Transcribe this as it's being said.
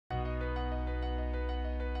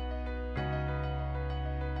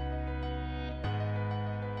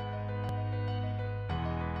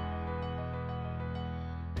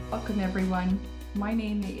Welcome, everyone. My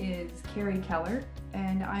name is Carrie Keller,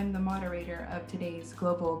 and I'm the moderator of today's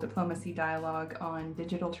Global Diplomacy Dialogue on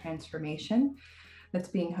Digital Transformation that's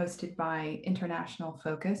being hosted by International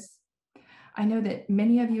Focus. I know that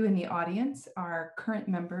many of you in the audience are current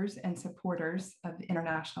members and supporters of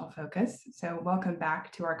International Focus, so welcome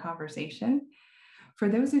back to our conversation. For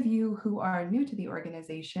those of you who are new to the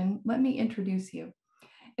organization, let me introduce you.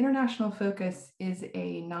 International Focus is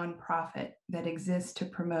a nonprofit that exists to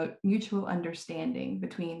promote mutual understanding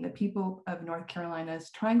between the people of North Carolina's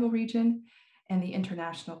Triangle region and the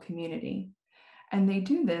international community. And they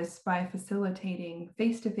do this by facilitating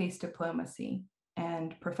face-to-face diplomacy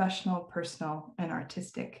and professional, personal, and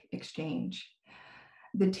artistic exchange.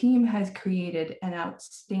 The team has created an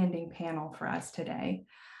outstanding panel for us today.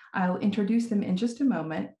 I'll introduce them in just a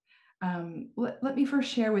moment. Let me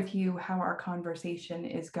first share with you how our conversation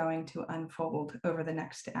is going to unfold over the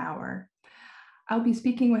next hour. I'll be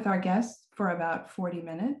speaking with our guests for about 40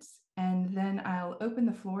 minutes, and then I'll open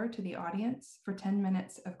the floor to the audience for 10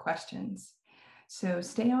 minutes of questions. So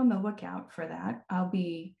stay on the lookout for that. I'll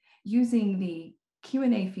be using the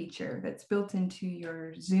Q&A feature that's built into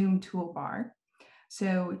your Zoom toolbar.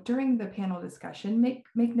 So during the panel discussion,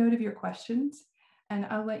 make note of your questions, and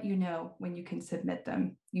I'll let you know when you can submit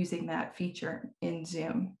them using that feature in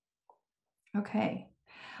Zoom. Okay,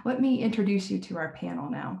 let me introduce you to our panel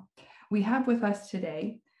now. We have with us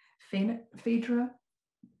today Phaedra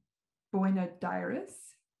Boinodiris,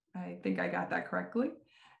 I think I got that correctly,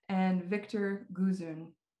 and Victor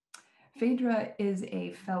Guzun. Phaedra is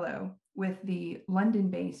a fellow with the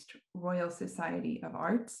London-based Royal Society of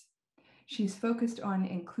Arts. She's focused on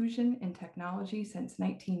inclusion in technology since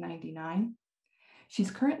 1999. She's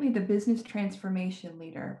currently the business transformation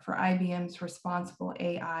leader for IBM's Responsible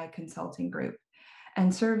AI Consulting Group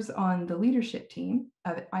and serves on the leadership team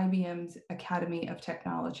of IBM's Academy of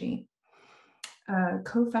Technology.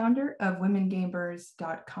 Co-founder of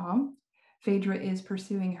WomenGamers.com, Phaedra is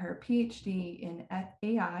pursuing her PhD in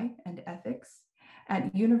AI and ethics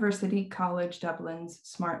at University College Dublin's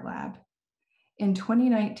Smart Lab. In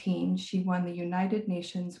 2019, she won the United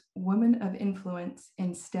Nations Women of Influence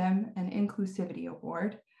in STEM and Inclusivity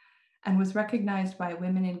Award and was recognized by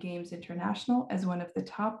Women in Games International as one of the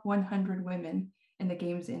top 100 women in the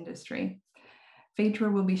games industry. Phaedra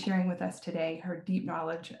will be sharing with us today her deep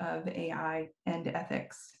knowledge of AI and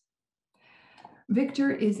ethics. Victor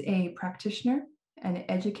is a practitioner and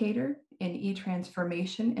educator in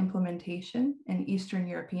e-transformation implementation in Eastern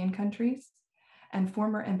European countries, and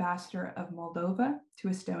former ambassador of Moldova to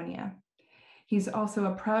Estonia. He's also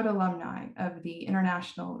a proud alumni of the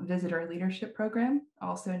International Visitor Leadership Program,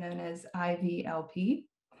 also known as IVLP.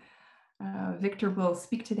 Victor will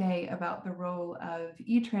speak today about the role of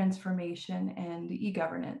e-transformation and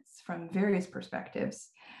e-governance from various perspectives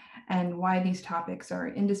and why these topics are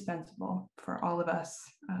indispensable for all of us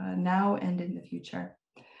now and in the future.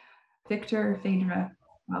 Victor, Phaedra,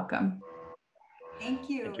 welcome. Thank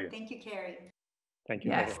you. Thank you, Carrie. Thank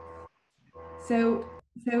you. Yes. So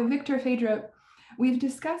Victor, Phaedra, we've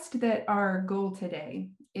discussed that our goal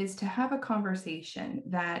today is to have a conversation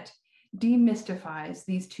that demystifies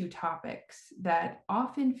these two topics that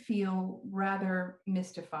often feel rather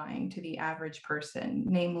mystifying to the average person,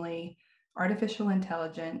 namely artificial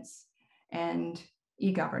intelligence and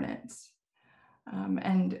e-governance.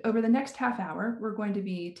 And over the next half hour, we're going to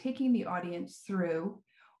be taking the audience through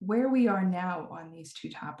where we are now on these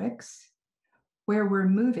two topics, where we're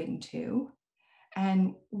moving to,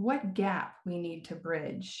 and what gap we need to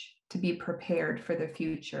bridge to be prepared for the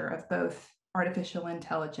future of both artificial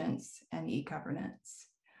intelligence and e-governance.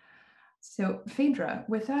 So Phaedra,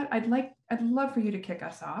 with that, I'd love for you to kick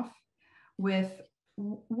us off with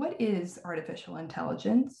what is artificial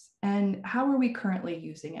intelligence and how are we currently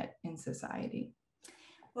using it in society?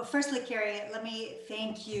 Well, firstly, Carrie, let me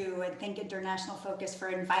thank you and thank International Focus for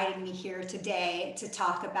inviting me here today to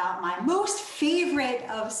talk about my most favorite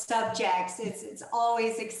of subjects. It's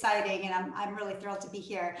always exciting, and I'm really thrilled to be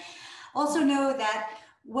here. Also know that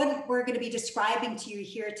what we're going to be describing to you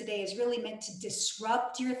here today is really meant to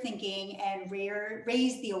disrupt your thinking and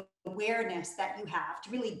raise the awareness that you have, to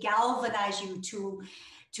really galvanize you to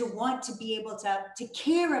want to be able to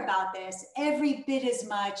care about this every bit as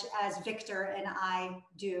much as Victor and I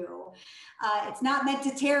do. It's not meant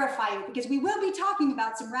to terrify you, because we will be talking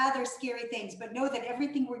about some rather scary things, but know that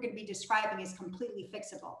everything we're going to be describing is completely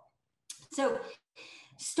fixable. So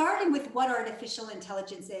starting with what artificial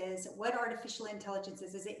intelligence is,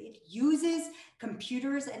 is it uses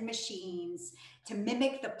computers and machines to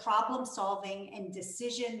mimic the problem solving and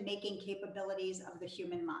decision making capabilities of the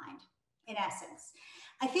human mind, in essence.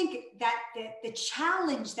 I think that the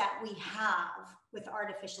challenge that we have with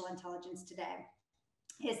artificial intelligence today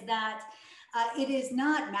is that it is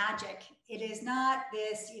not magic. It is not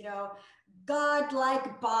this,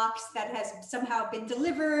 godlike box that has somehow been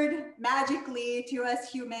delivered magically to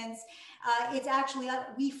us humans. It's actually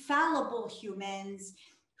we fallible humans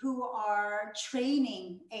who are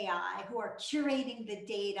training AI, who are curating the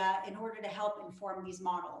data in order to help inform these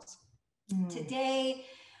models. Today,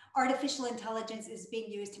 artificial intelligence is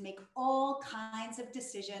being used to make all kinds of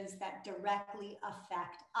decisions that directly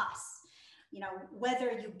affect us.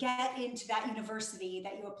 Whether you get into that university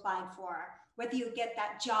that you applied for, whether you get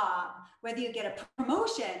that job, whether you get a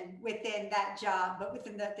promotion within that job, but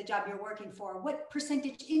within the job you're working for, what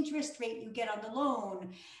percentage interest rate you get on the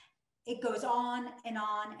loan. It goes on and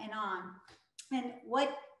on and on. And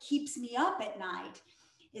what keeps me up at night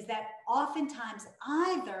is that oftentimes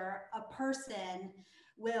either a person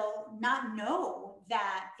will not know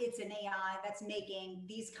that it's an AI that's making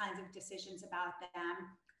these kinds of decisions about them,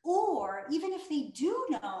 or even if they do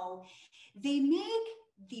know, they make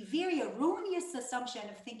the very erroneous assumption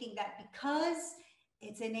of thinking that because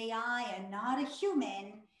it's an AI and not a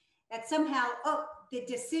human, that somehow, the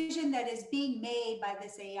decision that is being made by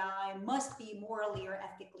this AI must be morally or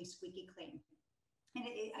ethically squeaky clean. And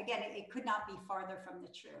it could not be farther from the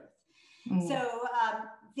truth. So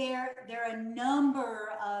there are a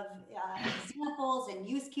number of examples and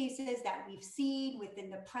use cases that we've seen within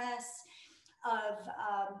the press of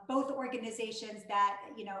both organizations that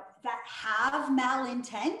that have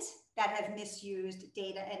malintent, that have misused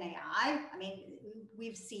data and AI. I mean,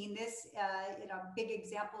 we've seen this, big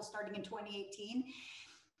example starting in 2018.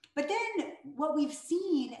 But then what we've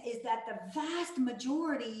seen is that the vast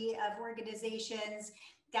majority of organizations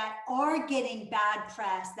that are getting bad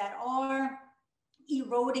press, that are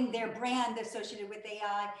eroding their brand associated with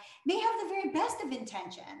AI, may have the very best of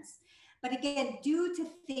intentions. But again, due to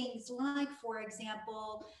things like, for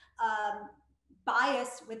example,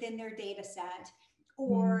 bias within their data set,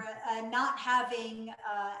 or not having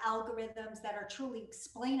algorithms that are truly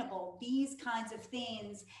explainable, these kinds of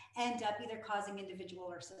things end up either causing individual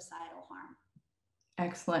or societal harm.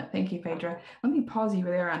 Excellent. Thank you, Phaedra. Let me pause you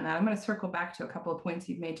there on that. I'm going to circle back to a couple of points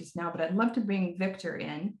you've made just now, but I'd love to bring Victor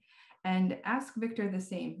in and ask Victor the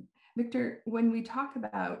same. Victor, when we talk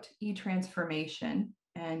about e-transformation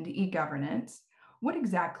and e-governance, what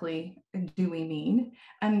exactly do we mean?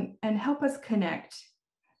 And help us connect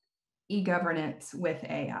e-governance with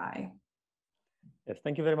AI. Yes,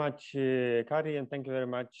 thank you very much, Kari, and thank you very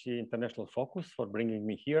much, International Focus, for bringing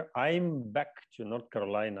me here. I'm back to North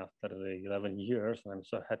Carolina after 11 years, and I'm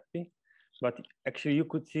so happy. But actually, you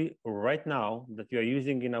could see right now that we are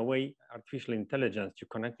using, in a way, artificial intelligence to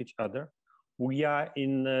connect each other. We are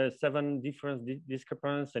in 7 different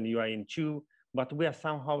disciplines, and you are in 2, but we are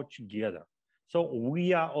somehow together. So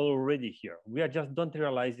we are already here. We are just not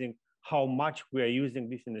realizing how much we are using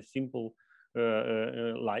this in a simple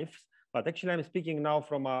life. But actually, I'm speaking now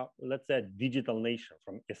from a, let's say, a digital nation,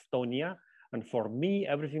 from Estonia. And for me,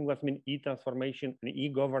 everything was mean e-transformation and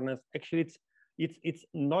e-governance. Actually, it's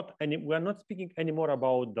not any, we're not speaking anymore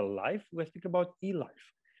about the life, we're speaking about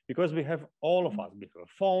e-life. Because we have all of us, we have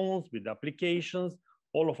phones, with applications,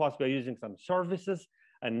 all of us, we're using some services.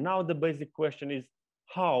 And now the basic question is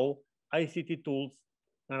how ICT tools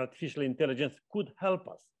and artificial intelligence could help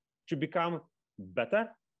us to become better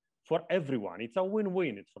for everyone. It's a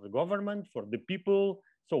win-win. It's for the government, for the people.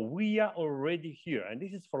 So we are already here, and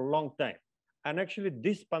this is for a long time. And actually,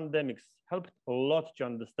 this pandemic helped a lot to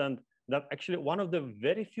understand that actually one of the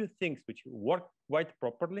very few things which work quite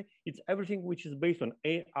properly, it's everything which is based on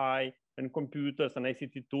AI and computers and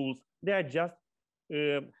ICT tools. They are just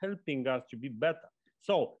helping us to be better.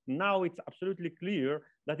 So now it's absolutely clear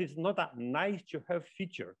that it's not a nice to have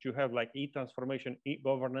feature to have like e-transformation,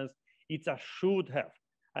 e-governance. It's a should have.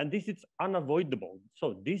 And this is unavoidable.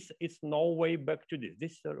 So this is no way back to this.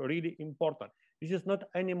 This is really important. This is not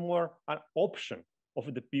anymore an option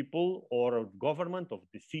of the people or of government, of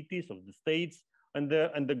the cities, of the states, and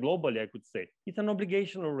the globally, I could say. It's an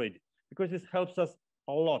obligation already, because this helps us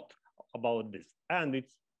a lot about this. And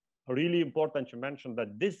it's really important to mention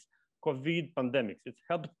that this COVID pandemic, it's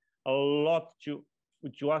helped a lot to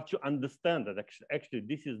us to understand that actually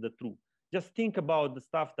this is the truth. Just think about the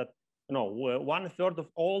stuff that, 1/3 of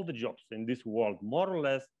all the jobs in this world, more or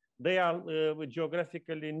less, they are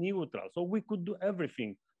geographically neutral. So we could do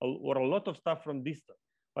everything or a lot of stuff from distance.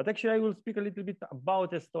 But actually, I will speak a little bit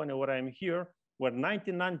about Estonia, where I'm here, where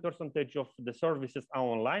 99% of the services are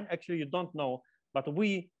online. Actually, you don't know, but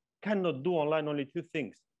we cannot do online only 2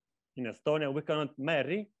 things. In Estonia, we cannot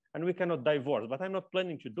marry and we cannot divorce, but I'm not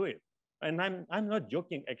planning to do it. and I'm not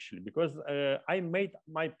joking actually, because I made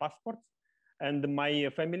my passports and my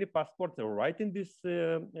family passports right in this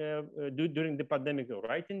during the pandemic,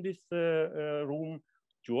 right in this room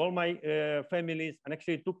to all my families, and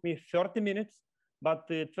actually it took me 30 minutes, but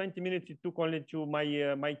 20 minutes it took only to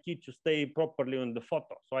my kid to stay properly on the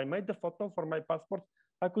photo. So I made the photo for my passport.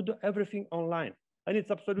 I could do everything online, and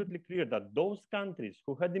it's absolutely clear that those countries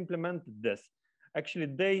who had implemented this, actually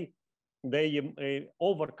they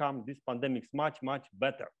overcome these pandemics much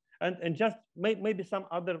better. And just maybe some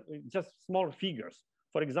other just small figures.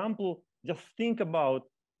 For example, just think about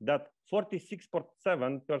that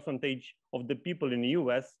 46.7% of the people in the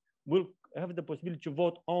US will have the possibility to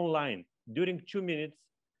vote online during 2 minutes.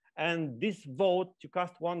 And this vote, to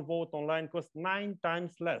cast one vote online, costs 9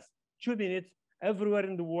 times less. 2 minutes everywhere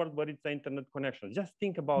in the world where it's an internet connection. Just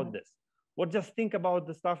think about this. Or just think about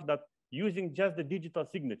the stuff that using just the digital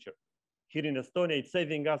signature. Here in Estonia, it's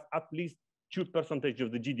saving us at least 2%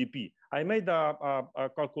 of the GDP. I made a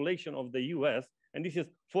calculation of the US, and this is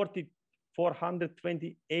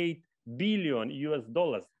 428 billion US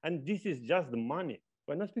dollars. And this is just the money.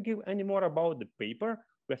 We're not speaking anymore about the paper.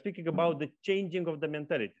 We're speaking about the changing of the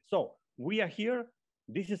mentality. So we are here.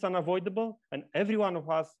 This is unavoidable. And every one of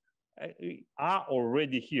us are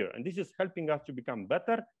already here. And this is helping us to become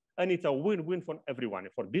better. And it's a win-win for everyone,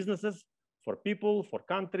 for businesses, for people, for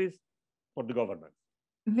countries, for the government.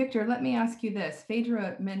 Victor, let me ask you this.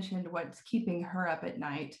 Phaedra mentioned what's keeping her up at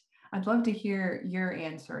night. I'd love to hear your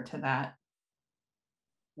answer to that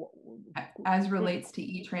as relates to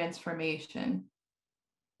e-transformation.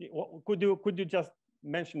 Could you just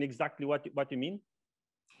mention exactly what you mean?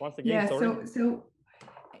 Once again, yeah, sorry. So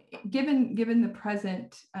given the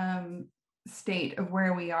present state of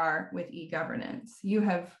where we are with e-governance, you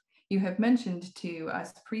have mentioned to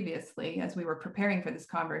us previously as we were preparing for this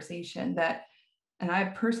conversation that, and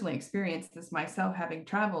I've personally experienced this myself, having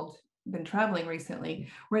been traveling recently,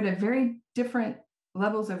 we're at a very different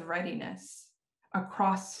levels of readiness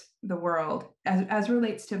across the world as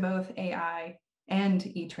relates to both AI and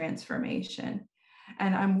e-transformation.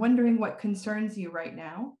 And I'm wondering what concerns you right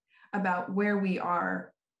now about where we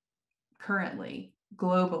are currently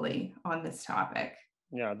globally on this topic.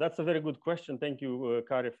 Yeah, that's a very good question. Thank you,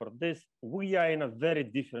 Kari, for this. We are in a very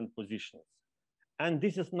different positions. And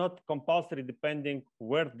this is not compulsory depending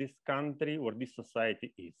where this country or this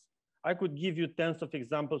society is. I could give you tens of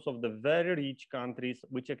examples of the very rich countries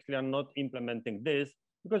which actually are not implementing this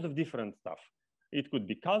because of different stuff. It could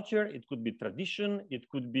be culture, it could be tradition, it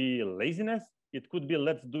could be laziness, it could be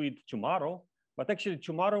let's do it tomorrow. But actually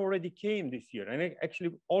tomorrow already came this year. And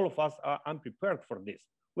actually all of us are unprepared for this.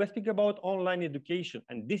 We speak about online education,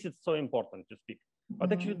 and this is so important to speak.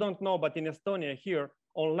 But actually don't know, but in Estonia here,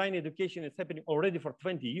 online education is happening already for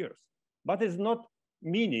 20 years. But it's not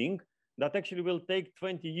meaning that actually will take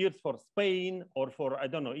 20 years for Spain or for, I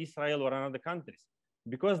don't know, Israel or another countries.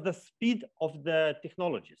 Because the speed of the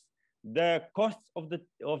technologies, the costs of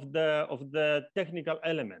the technical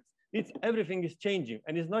elements, everything is changing,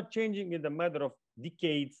 and it's not changing in the matter of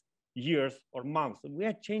decades, years, or months. We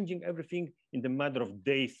are changing everything in the matter of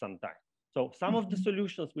days sometimes. So some of the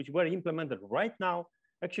solutions which were implemented right now,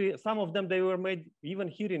 actually, some of them, they were made even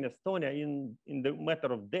here in Estonia in the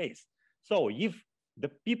matter of days. So if the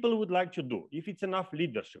people would like to do, if it's enough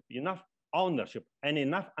leadership, enough ownership, and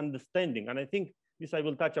enough understanding, and I think this I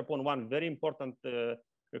will touch upon one very important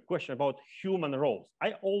question about human roles.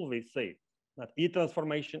 I always say that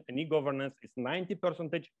e-transformation and e-governance is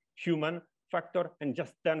 90% human factor and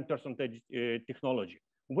just 10% technology.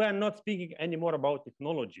 We are not speaking anymore about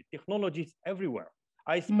technology. Technology is everywhere.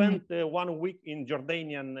 I spent 1 week in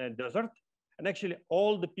Jordanian desert, and actually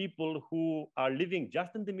all the people who are living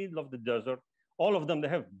just in the middle of the desert, all of them, they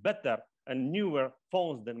have better and newer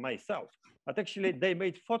phones than myself. But actually they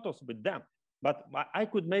made photos with them. But I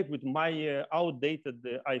could make with my outdated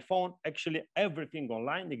iPhone actually everything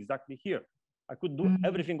online exactly here. I could do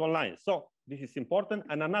everything online. So this is important.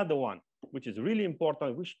 And another one, which is really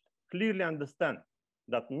important, we should clearly understand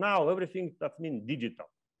that now everything that's mean digital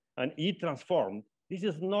and e-transformed, this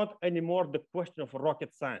is not anymore the question of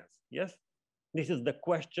rocket science. Yes, this is the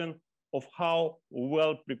question of how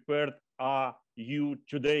well prepared are you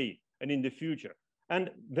today and in the future. And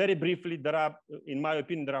very briefly, there are, in my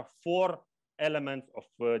opinion, there are 4 elements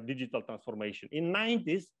of digital transformation. In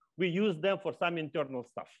 90s, we used them for some internal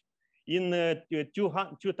stuff. In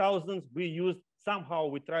 2000s,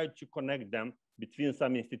 we tried to connect them between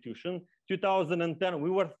some institutions. 2010,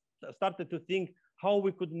 we started to think how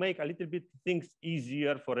we could make a little bit things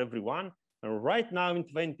easier for everyone. And right now in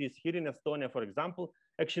 20s, here in Estonia, for example,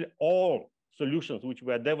 actually all solutions which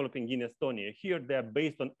we are developing in Estonia here, they are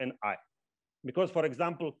based on NI. because, for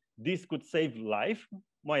example, this could save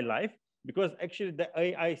my life, because actually the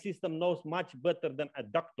AI system knows much better than a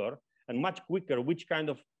doctor and much quicker which kind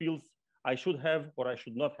of pills I should have or I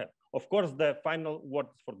should not have. Of course, the final word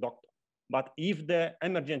is for doctor. But if the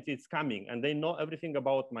emergency is coming and they know everything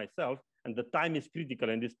about myself and the time is critical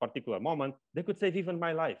in this particular moment, they could save even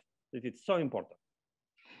my life. It's so important.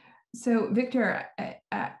 So, Victor,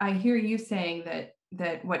 I hear you saying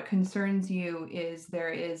that what concerns you is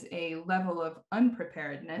there is a level of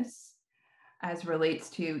unpreparedness as relates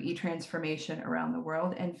to e-transformation around the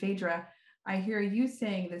world. And Phaedra, I hear you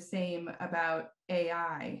saying the same about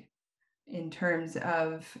AI in terms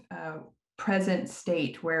of present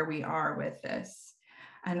state where we are with this.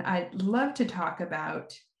 And I'd love to talk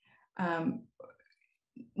about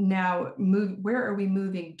now where are we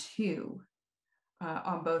moving to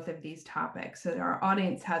on both of these topics, so that our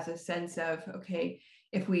audience has a sense of, okay,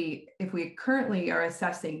 if we currently are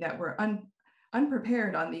assessing that we're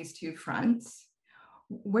unprepared on these two fronts,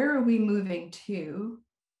 where are we moving to,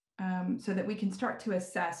 so that we can start to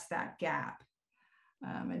assess that gap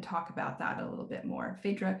and talk about that a little bit more.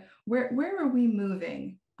 Phaedra, where are we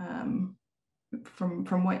moving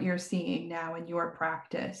from what you're seeing now in your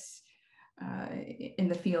practice in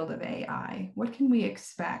the field of AI? What can we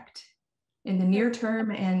expect in the near term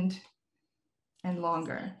and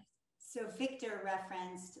longer? So Victor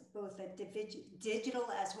referenced both a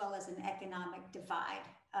digital as well as an economic divide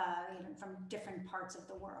from different parts of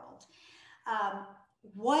the world.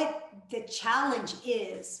 What the challenge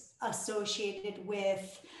is associated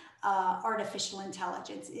with artificial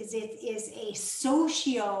intelligence is it is a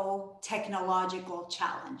socio-technological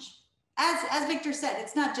challenge. As Victor said,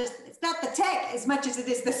 it's not the tech as much as it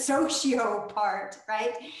is the socio part,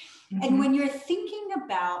 right? Mm-hmm. And when you're thinking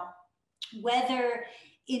about whether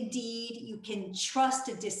indeed you can trust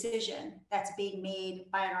a decision that's being made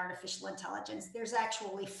by an artificial intelligence, there's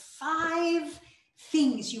actually 5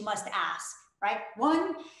 things you must ask, right?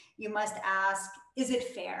 1, you must ask, is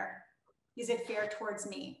it fair? Is it fair towards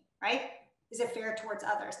me, right? Is it fair towards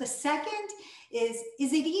others? The second is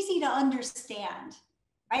it easy to understand?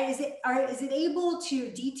 Right? Is it able to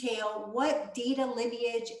detail what data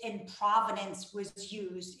lineage and provenance was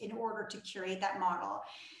used in order to curate that model?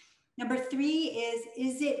 Number 3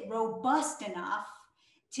 is it robust enough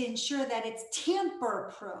to ensure that it's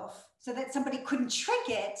tamper-proof so that somebody couldn't trick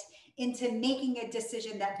it into making a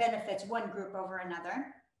decision that benefits one group over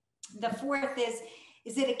another? The 4th is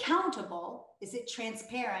it accountable? Is it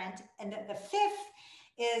transparent? And the 5th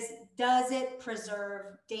is, does it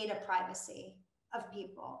preserve data privacy of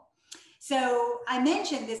people? So I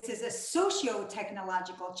mentioned this is a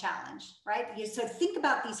socio-technological challenge, right? So think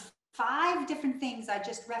about these 5 different things I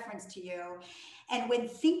just referenced to you. And when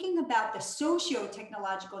thinking about the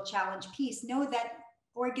socio-technological challenge piece, know that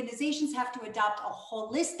organizations have to adopt a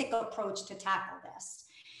holistic approach to tackle this.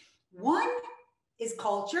 1 is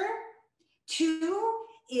culture. 2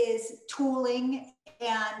 is tooling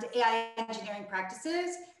and AI engineering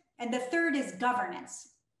practices. And the 3rd is governance.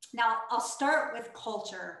 Now, I'll start with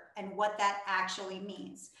culture and what that actually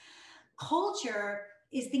means. Culture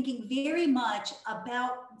is thinking very much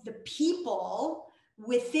about the people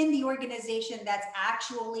within the organization that's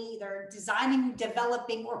actually either designing,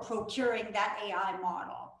 developing, or procuring that AI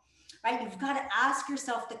model, right? You've got to ask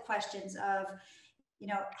yourself the questions of,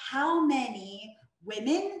 how many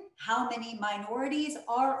women, how many minorities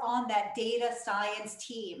are on that data science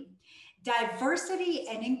team? Diversity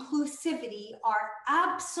and inclusivity are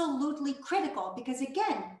absolutely critical because,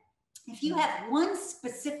 again, if you have one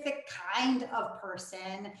specific kind of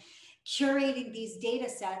person curating these data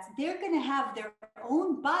sets, they're going to have their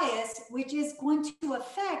own bias, which is going to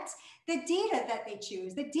affect the data that they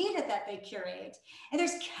choose, the data that they curate. And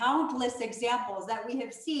there's countless examples that we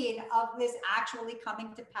have seen of this actually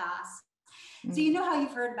coming to pass. So you know how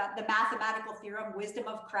you've heard about the mathematical theorem, wisdom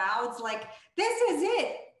of crowds? Like, this is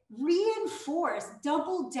it. Reinforce,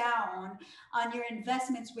 double down on your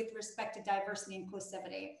investments with respect to diversity and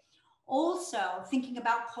inclusivity. Also, thinking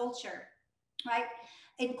about culture, right?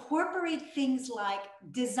 Incorporate things like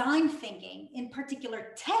design thinking, in particular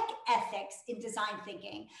tech ethics in design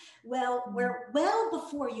thinking. Well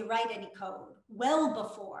before you write any code, well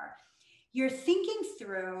before, you're thinking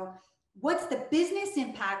through what's the business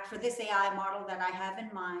impact for this AI model that I have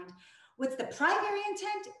in mind? What's the primary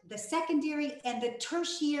intent, the secondary, and the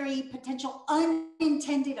tertiary potential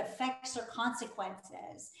unintended effects or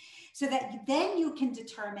consequences? So that then you can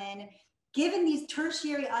determine, given these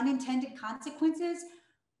tertiary unintended consequences,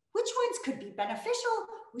 which ones could be beneficial,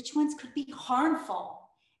 which ones could be harmful.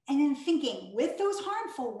 And in thinking with those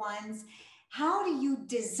harmful ones, how do you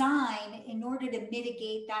design in order to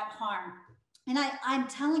mitigate that harm? And I'm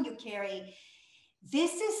telling you, Carrie,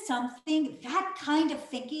 this is something, that kind of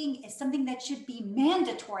thinking is something that should be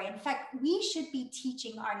mandatory. In fact, we should be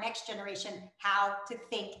teaching our next generation how to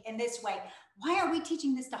think in this way. Why are we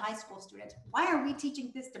teaching this to high school students? Why are we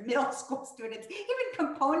teaching this to middle school students? Even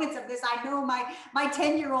components of this, I know my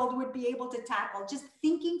 10-year-old would be able to tackle, just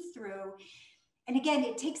thinking through. And again,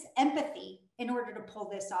 it takes empathy in order to pull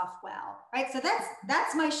this off well, right? So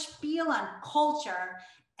that's my spiel on culture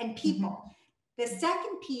and people. The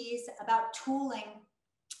second piece about tooling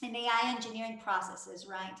and AI engineering processes,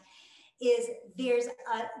 right, is there's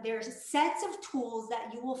sets of tools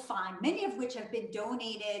that you will find, many of which have been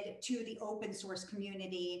donated to the open source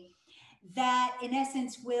community, that in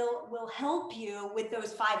essence will help you with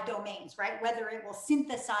those 5 domains, right? Whether it will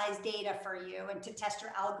synthesize data for you and to test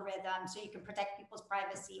your algorithm so you can protect people's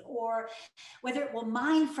privacy, or whether it will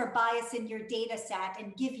mine for bias in your data set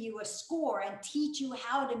and give you a score and teach you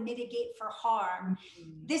how to mitigate for harm.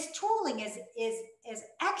 This tooling is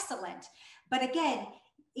excellent. But again,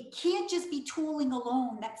 it can't just be tooling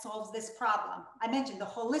alone that solves this problem. I mentioned the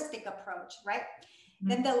holistic approach, right?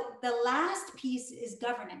 Then the last piece is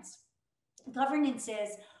governance. Governance is,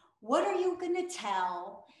 what are you going to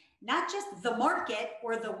tell not just the market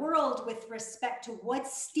or the world with respect to what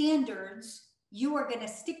standards you are going to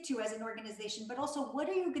stick to as an organization, but also what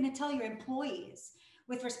are you going to tell your employees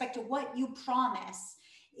with respect to what you promise?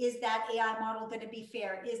 Is that AI model going to be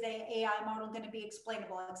fair? Is the AI model going to be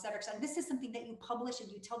explainable, et cetera, et cetera? And this is something that you publish and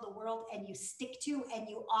you tell the world and you stick to and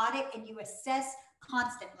you audit and you assess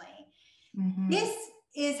constantly. This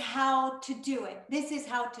is how to do it. This is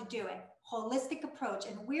how to do it. Holistic approach.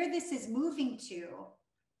 And where this is moving to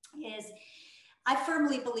is, I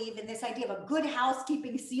firmly believe in this idea of a good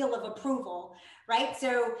housekeeping seal of approval, right?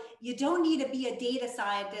 So you don't need to be a data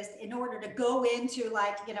scientist in order to go into,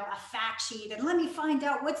 like, you know, a fact sheet and let me find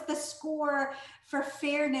out what's the score for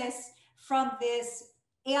fairness from this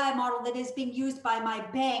AI model that is being used by my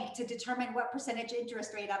bank to determine what percentage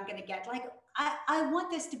interest rate I'm going to get. Like, I want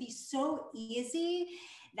this to be so easy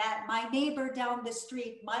that my neighbor down the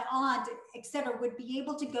street, my aunt, et cetera, would be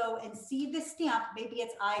able to go and see the stamp. Maybe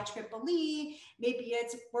it's IEEE, maybe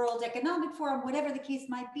it's World Economic Forum, whatever the case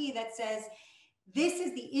might be, that says, this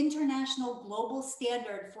is the international global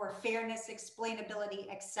standard for fairness, explainability,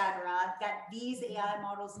 et cetera, that these AI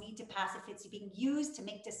models need to pass if it's being used to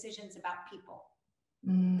make decisions about people.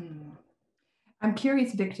 I'm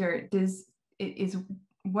curious, Victor, is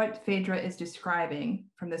what Phaedra is describing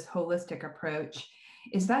from this holistic approach,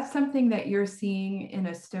 is that something that you're seeing in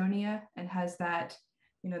Estonia, and has that,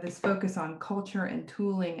 you know, this focus on culture and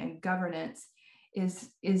tooling and governance, is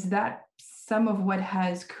that some of what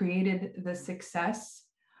has created the success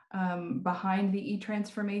behind the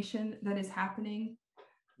e-transformation that is happening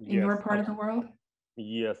in your part of the world?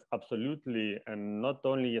 Yes, absolutely. And not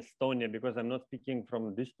only Estonia, because I'm not speaking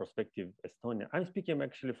from this perspective, Estonia. I'm speaking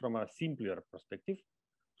actually from a simpler perspective,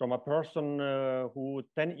 from a person who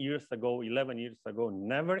 10 years ago, 11 years ago,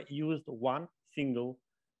 never used one single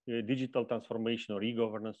digital transformation or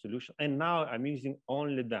e-governance solution. And now I'm using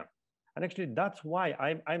only them. And actually, that's why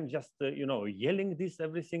I'm just, you know, yelling this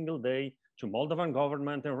every single day to Moldovan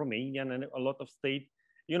government and Romanian and a lot of state.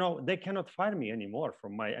 You know, they cannot fire me anymore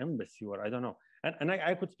from my embassy, or I don't know. And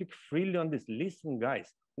I could speak freely on this. Listen, guys,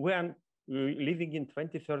 we are living in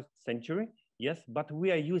 21st century, yes, but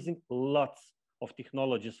we are using lots of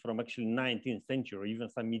technologies from actually 19th century, even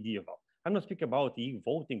some medieval. I'm not speaking about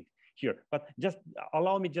e-voting here, but just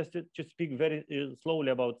allow me just to speak very slowly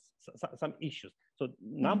about some issues. So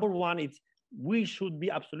number one, it's we should be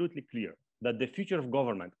absolutely clear that the future of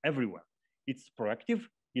government everywhere, it's proactive,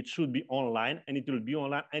 it should be online, and it will be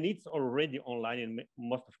online, and it's already online in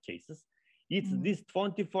most of cases. It's this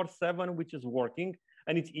 24/7 which is working,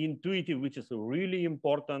 and it's intuitive, which is really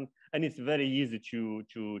important, and it's very easy to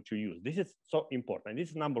use. This is so important. This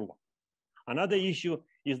is number one. Another issue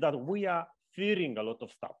is that we are fearing a lot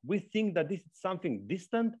of stuff. We think that this is something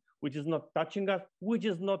distant, which is not touching us, which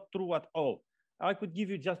is not true at all. I could give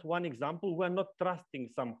you just one example. We're not trusting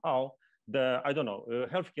somehow the, I don't know,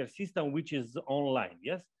 healthcare system, which is online,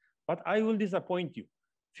 yes? But I will disappoint you.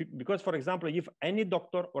 Because, for example, if any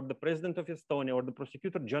doctor or the president of Estonia or the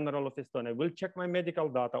prosecutor general of Estonia will check my medical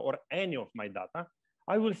data or any of my data,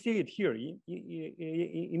 I will see it here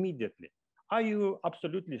immediately. Are you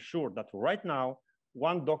absolutely sure that right now,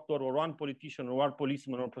 one doctor or one politician or one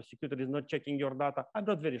policeman or prosecutor is not checking your data? I'm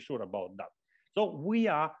not very sure about that. So we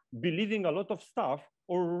are believing a lot of stuff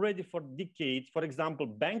already for decades. For example,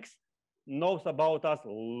 banks knows about us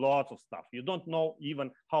lots of stuff. You don't know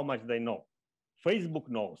even how much they know. Facebook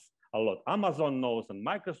knows a lot. Amazon knows, and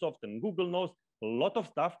Microsoft and Google knows a lot of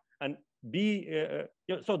stuff. And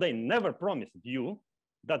so they never promised you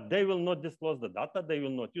that they will not disclose the data, they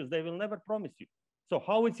will not use, they will never promise you. So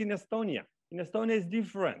how it's in Estonia? In Estonia is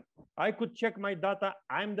different. I could check my data.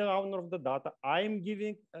 I'm the owner of the data. I'm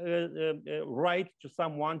giving right to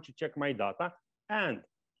someone to check my data. And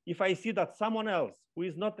if I see that someone else who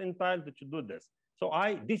is not entitled to do this, so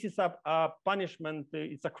this is a punishment,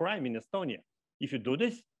 it's a crime in Estonia. If you do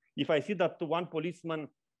this, if I see that one policeman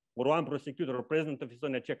or one prosecutor or president of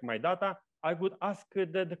Estonia check my data, I would ask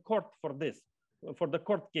the court for this, for the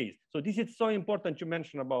court case. So this is so important to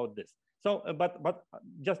mention about this. So, but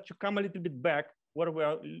just to come a little bit back, where we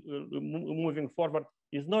are moving forward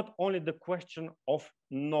is not only the question of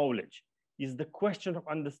knowledge, is the question of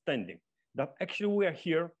understanding that actually we are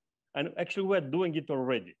here and actually we're doing it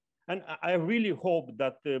already. And I really hope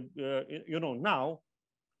that, now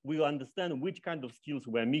we understand which kind of skills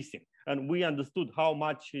we're missing. And we understood how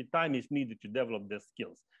much time is needed to develop these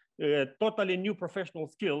skills. Totally new professional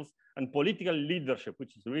skills and political leadership,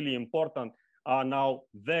 which is really important, are now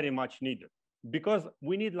very much needed. Because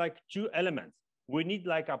we need like two elements. We need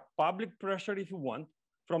like a public pressure, if you want,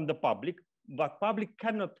 from the public, but public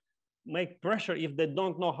cannot make pressure if they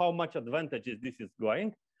don't know how much advantages this is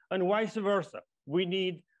going, and vice versa. We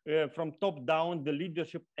need from top down the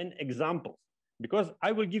leadership and examples. Because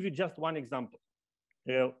I will give you just one example.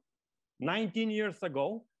 19 years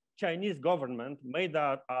ago, Chinese government made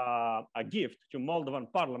a gift to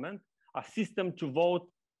Moldovan parliament, a system to vote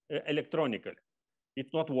electronically. It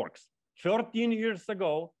not works. 13 years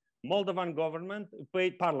ago, Moldovan government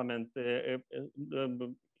paid parliament. They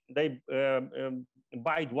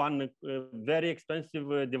buy one very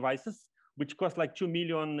expensive devices, which cost like $2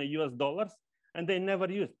 million US, and they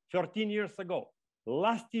never used. 13 years ago.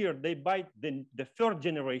 Last year, they buy the third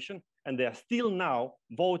generation, and they are still now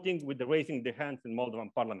voting with raising the hands in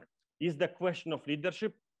Moldovan parliament. Is the question of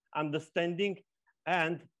leadership, understanding,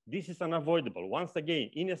 and this is unavoidable. Once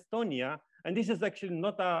again, in Estonia, and this is actually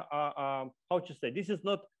not how to say, this is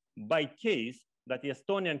not by case that the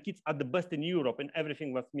Estonian kids are the best in Europe and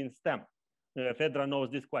everything was means STEM. Fedra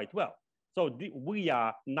knows this quite well. So we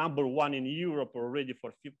are #1 in Europe already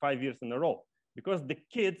for 5 years in a row, because the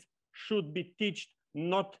kids should be taught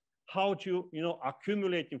not how to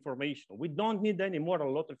accumulate information. We don't need anymore a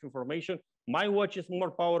lot of information. My watch is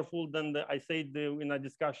more powerful than I said in a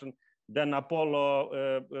discussion, than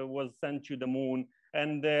Apollo was sent to the moon.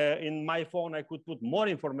 And in my phone, I could put more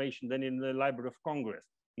information than in the Library of Congress.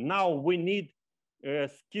 Now we need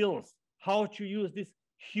skills, how to use this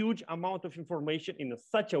huge amount of information in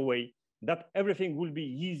such a way that everything will be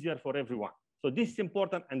easier for everyone. So this is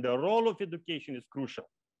important, and the role of education is crucial.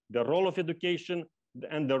 The role of education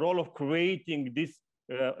and the role of creating this,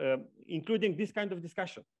 including this kind of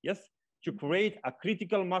discussion, yes? To create a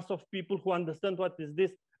critical mass of people who understand what is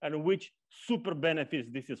this and which super benefits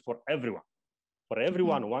this is for everyone,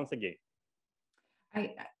 once again.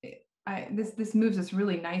 This moves us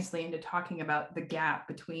really nicely into talking about the gap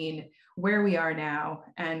between where we are now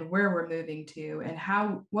and where we're moving to, and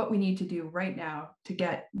what we need to do right now to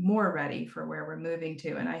get more ready for where we're moving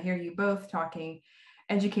to. And I hear you both talking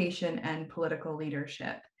education and political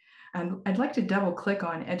leadership. And I'd like to double click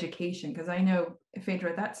on education, because I know,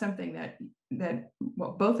 Phaedra, that's something that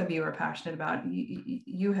both of you are passionate about.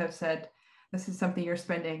 You have said this is something you're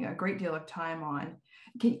spending a great deal of time on.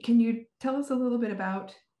 Can you tell us a little bit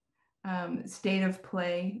about state of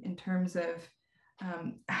play in terms of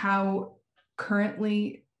how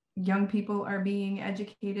currently young people are being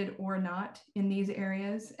educated or not in these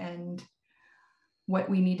areas, and what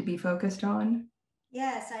we need to be focused on?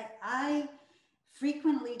 Yes, I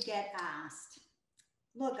frequently get asked,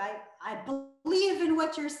 look, I believe in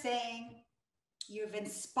what you're saying. You've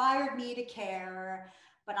inspired me to care,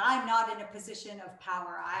 but I'm not in a position of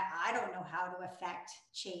power. I don't know how to affect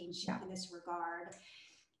change in this regard.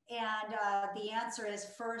 And the answer is,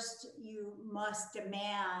 first, you must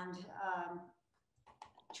demand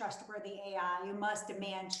trustworthy AI. You must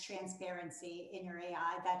demand transparency in your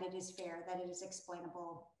AI, that it is fair, that it is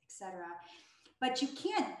explainable, etc. But you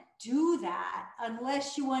can't do that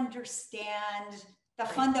unless you understand the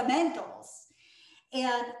fundamentals.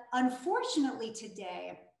 And unfortunately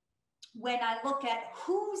today, when I look at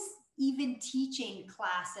who's even teaching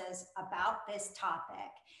classes about this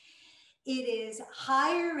topic, it is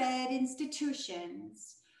higher ed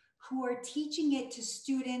institutions who are teaching it to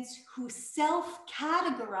students who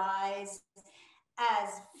self-categorize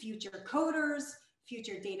as future coders,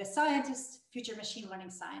 future data scientists, future machine learning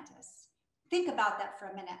scientists. Think about that for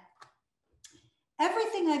a minute.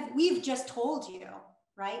 Everything we've just told you,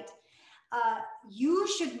 right? you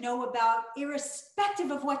should know about,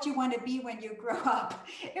 irrespective of what you want to be when you grow up,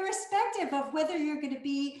 irrespective of whether you're going to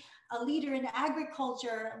be a leader in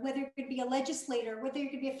agriculture, whether you're going to be a legislator, whether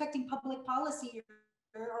you're going to be affecting public policy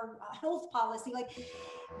or health policy. Like,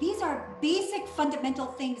 these are basic fundamental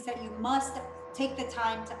things that you must take the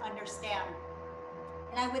time to understand.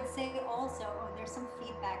 And I would say also, oh, there's some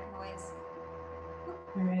feedback noise.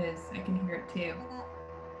 There is. I can hear it too.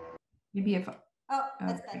 Maybe if. Oh,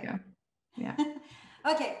 that's better. Yeah.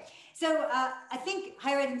 Okay. So I think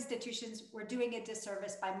higher ed institutions were doing a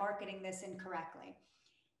disservice by marketing this incorrectly.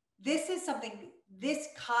 This is something, this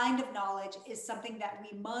kind of knowledge is something that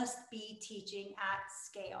we must be teaching at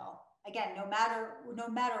scale. Again, no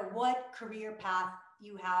matter what career path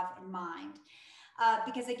you have in mind.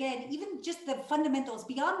 Because again, even just the fundamentals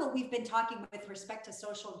beyond what we've been talking with respect to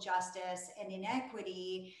social justice and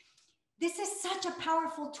inequity, this is such a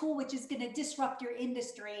powerful tool which is going to disrupt your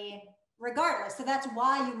industry regardless. So that's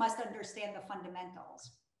why you must understand the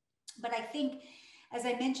fundamentals. But I think, as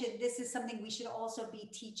I mentioned, this is something we should also be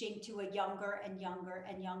teaching to a younger and younger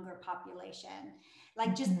and younger population.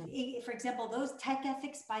 Like just, for example, those tech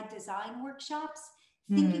ethics by design workshops,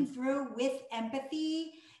 thinking through with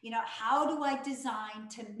empathy, how do I design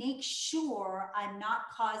to make sure I'm not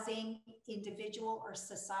causing individual or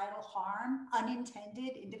societal harm,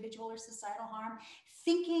 unintended individual or societal harm?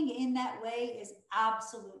 Thinking in that way is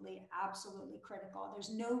absolutely, absolutely critical. There's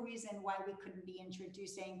no reason why we couldn't be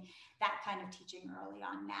introducing that kind of teaching early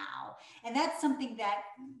on now. And that's something that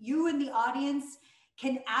you in the audience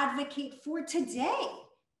can advocate for today.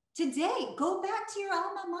 Today, go back to your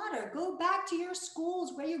alma mater, go back to your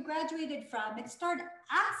schools where you graduated from and start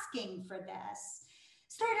asking for this.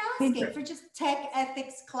 Start asking for just tech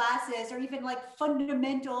ethics classes or even like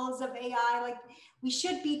fundamentals of AI. Like, we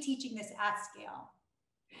should be teaching this at scale.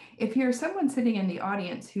 If you're someone sitting in the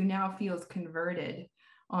audience who now feels converted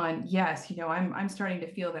on, yes, I'm starting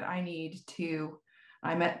to feel that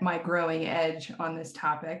I'm at my growing edge on this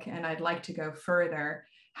topic and I'd like to go further.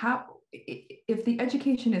 If the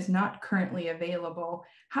education is not currently available,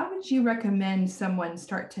 how would you recommend someone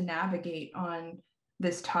start to navigate on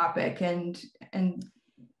this topic? And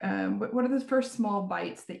what are the first small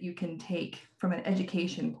bites that you can take from an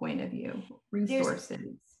education point of view? Resources.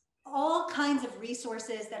 There's all kinds of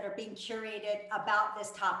resources that are being curated about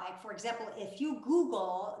this topic. For example, if you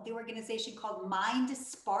Google the organization called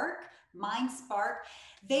MindSpark,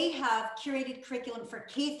 they have curated curriculum for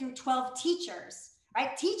K through 12 teachers,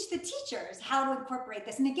 right? Teach the teachers how to incorporate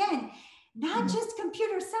this. And again, not just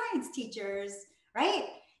computer science teachers, right?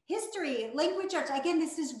 History, language arts. Again,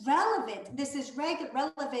 this is relevant. This is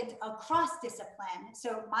relevant across discipline.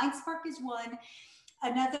 So MindSpark is one.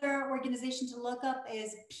 Another organization to look up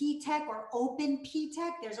is PTech or Open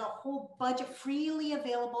PTech. There's a whole bunch of freely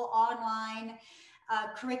available online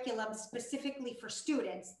curriculum specifically for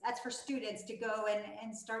students. That's for students to go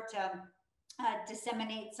and start to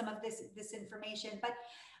disseminate some of this information. But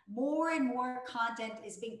more and more content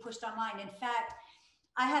is being pushed online. In fact,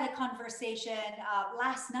 I had a conversation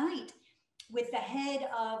last night with the head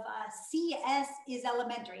of CS is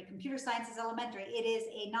Elementary, Computer Science is Elementary. It is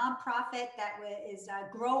a nonprofit that is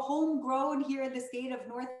homegrown here in the state of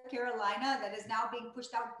North Carolina that is now being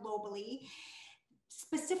pushed out globally,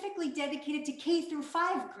 specifically dedicated to K through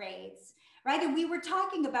 5 grades, right? And we were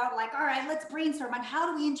talking about like, all right, let's brainstorm on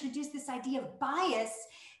how do we introduce this idea of bias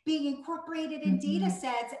being incorporated in data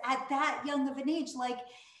sets at that young of an age. Like,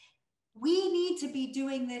 we need to be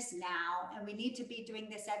doing this now, and we need to be doing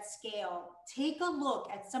this at scale. Take a look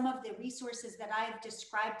at some of the resources that I've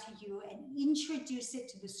described to you and introduce it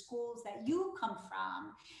to the schools that you come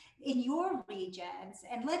from in your regions.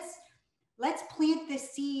 And let's plant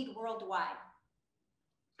this seed worldwide.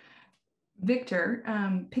 Victor,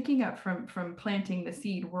 picking up from planting the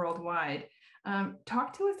seed worldwide,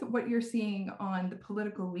 talk to us what you're seeing on the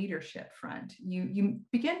political leadership front. You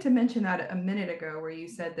began to mention that a minute ago, where you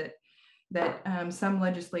said that some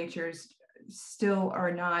legislatures still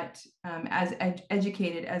are not as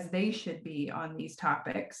educated as they should be on these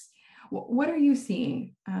topics. What are you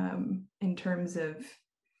seeing in terms of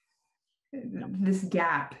this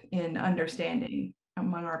gap in understanding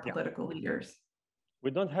among our political leaders? We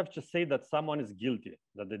don't have to say that someone is guilty,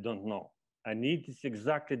 that they don't know. And it is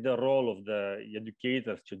exactly the role of the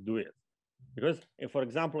educators to do it. Because, if, for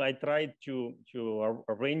example, I tried to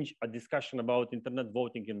arrange a discussion about internet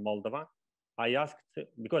voting in Moldova, I asked,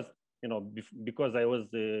 because I was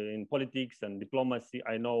in politics and diplomacy,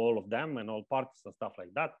 I know all of them and all parties and stuff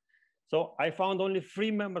like that. So I found only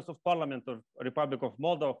 3 members of parliament of Republic of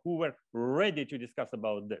Moldova who were ready to discuss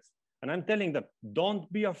about this. And I'm telling them,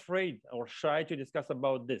 don't be afraid or shy to discuss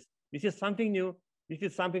about this. This is something new. This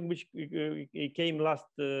is something which came last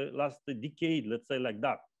decade, let's say like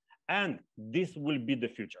that. And this will be the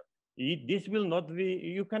future. This will not be,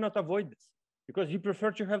 you cannot avoid this because you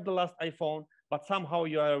prefer to have the last iPhone, but somehow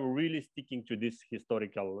you are really sticking to these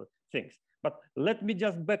historical things. But let me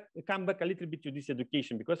just come back a little bit to this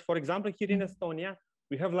education, because for example, here in Estonia,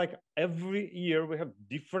 we have like every year, we have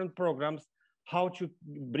different programs, how to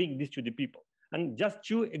bring this to the people. And just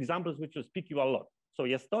 2 examples which will speak you a lot. So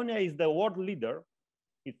Estonia is the world leader.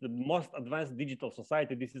 It's the most advanced digital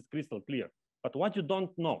society. This is crystal clear. But what you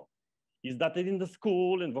don't know is that in the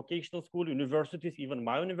school, in vocational school, universities, even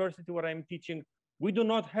my university where I'm teaching, we do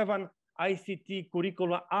not have an ICT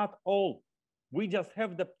curriculum at all. We just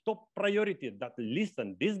have the top priority that,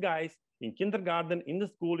 listen, these guys in kindergarten, in the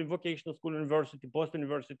school, in vocational school, university,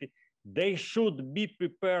 post-university, they should be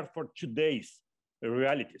prepared for today's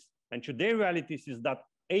realities. And today's realities is that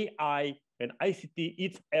AI and ICT,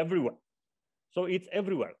 it's everywhere. So it's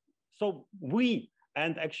everywhere. So we,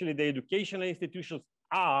 and actually the educational institutions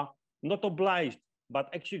are not obliged, but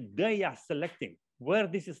actually they are selecting where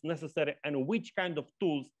this is necessary and which kind of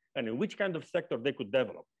tools and in which kind of sector they could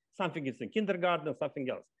develop. Something is in kindergarten, something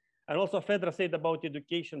else. And also Fedra said about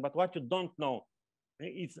education, but what you don't know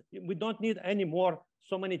is we don't need anymore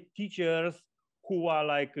so many teachers who are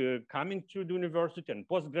like coming to the university and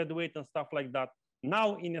postgraduate and stuff like that.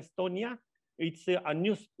 Now in Estonia, it's a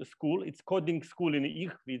new school. It's coding school in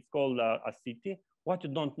Ihvi. It's called a city. What you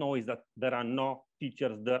don't know is that there are no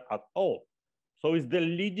teachers there at all. So it's the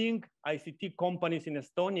leading ICT companies in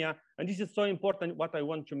Estonia. And this is so important, what I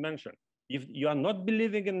want to mention. If you are not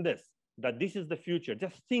believing in this, that this is the future,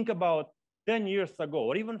 just think about 10 years ago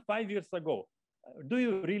or even 5 years ago. Do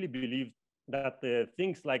you really believe that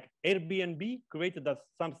things like Airbnb created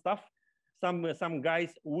some stuff? Some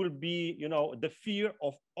guys will be, you know, the fear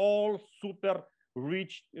of all super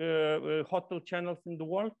rich hotel channels in the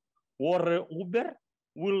world, or Uber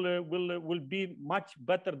will be much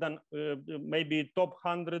better than maybe top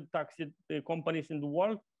 100 taxi companies in the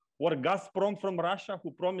world, or Gazprom from Russia,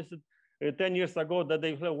 who promised 10 years ago that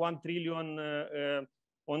they have 1 trillion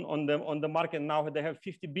on the market. Now they have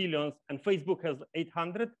 50 billions, and Facebook has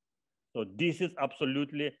 800. So this is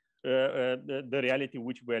absolutely the reality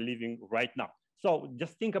which we're living right now. So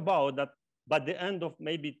just think about that. By the end of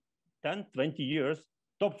maybe 10, 20 years,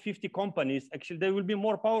 top 50 companies, actually, they will be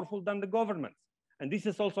more powerful than the governments. And this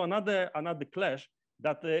is also another clash,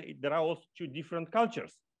 that there are also 2 different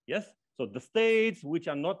cultures. Yes. So the states which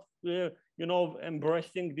are not, you know,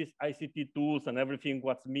 embracing these ICT tools and everything,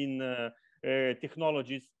 what's mean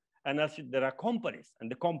technologies. And actually there are companies,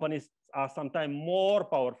 and the companies are sometimes more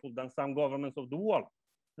powerful than some governments of the world.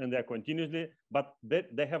 And they're continuously, but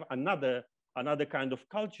they have another kind of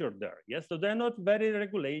culture there. Yes, so they're not very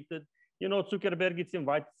regulated. You know, Zuckerberg gets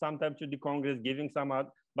invited sometimes to the Congress, giving some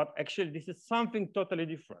out, but actually this is something totally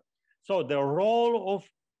different. So the role of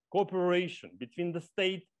cooperation between the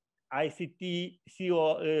state, ICT,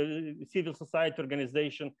 civil society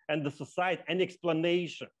organization, and the society, and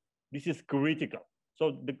explanation, this is critical.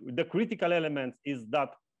 So the critical elements is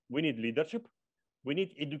that we need leadership, we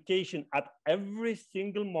need education at every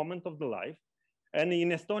single moment of the life. And in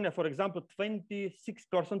Estonia, for example, 26%,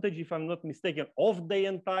 if I'm not mistaken, of the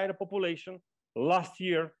entire population last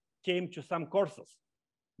year came to some courses.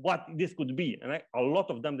 What this could be, and a lot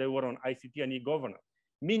of them, they were on ICT and e-governance,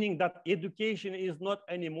 meaning that education is not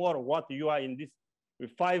anymore what you are in this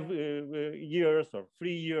 5 years or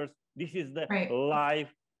 3 years. This is the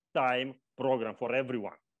lifetime program for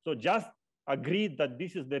everyone. So just agree that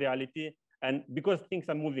this is the reality, and because things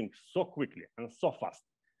are moving so quickly and so fast,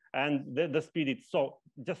 and the speed is so,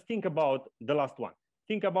 just think about the last one.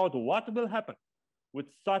 Think about what will happen with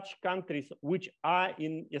such countries which are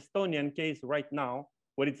in Estonian case right now,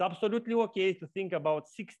 where it's absolutely okay to think about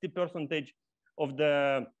 60% of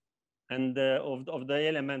the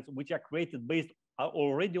elements which are created based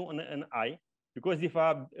already on an AI. Because if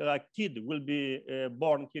a kid will be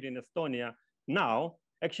born here in Estonia now,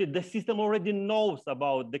 actually the system already knows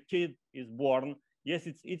about the kid is born. Yes,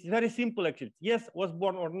 it's very simple actually. Yes, was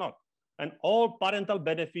born or not. And all parental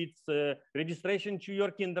benefits, registration to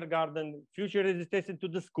your kindergarten, future registration to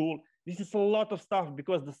the school. This is a lot of stuff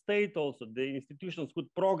because the state also, the institutions could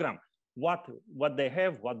program what they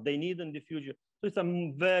have, what they need in the future. So it's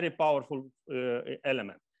a very powerful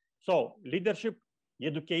element. So leadership,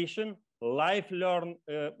 education, lifelong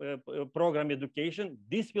program education,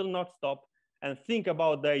 this will not stop. And think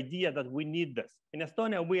about the idea that we need this. In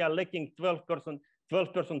Estonia, we are lacking 12%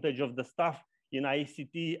 12% of the staff in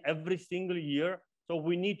ICT every single year. So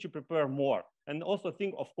we need to prepare more. And also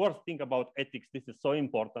think about ethics. This is so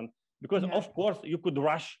important because of course you could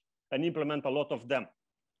rush and implement a lot of them.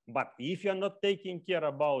 But if you're not taking care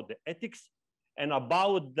about the ethics and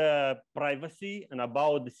about the privacy and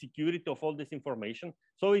about the security of all this information,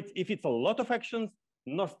 so if it's a lot of actions,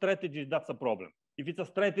 no strategy, that's a problem. If it's a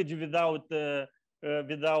strategy without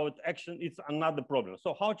action, it's another problem.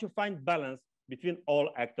 So how to find balance between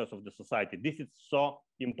all actors of the society? This is so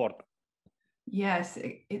important. Yes,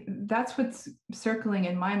 that's what's circling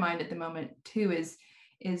in my mind at the moment too,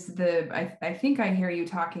 I think I hear you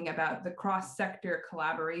talking about the cross-sector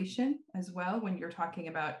collaboration as well, when you're talking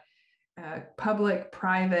about public,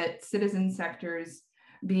 private, citizen sectors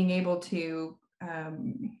being able to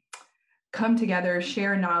come together,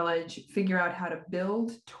 share knowledge, figure out how to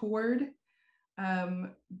build toward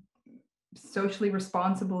socially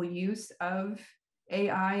responsible use of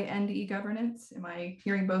AI and e-governance. Am I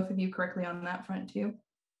hearing both of you correctly on that front too?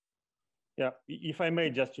 Yeah, if I may,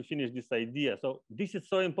 just to finish this idea. So this is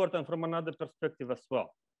so important from another perspective as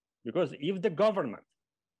well, because if the government,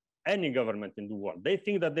 any government in the world, they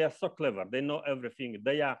think that they are so clever, they know everything,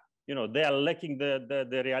 they are lacking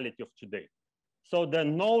the reality of today. So the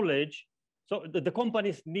knowledge, so the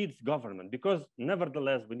companies needs government, because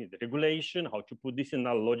nevertheless we need regulation, how to put this in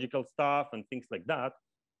our logical stuff and things like that.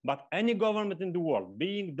 But any government in the world,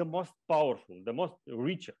 being the most powerful, the most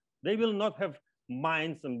richer, they will not have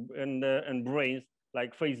minds and brains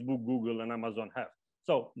like Facebook, Google, and Amazon have.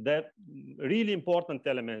 So that really important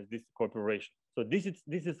element is this cooperation. So this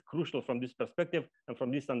is crucial from this perspective and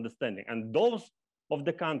from this understanding. And those of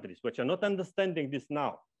the countries which are not understanding this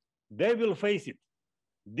now, they will face it.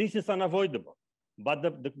 This is unavoidable. But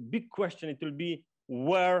the big question, it will be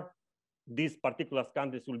where these particular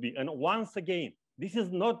countries will be. And once again, this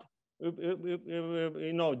is not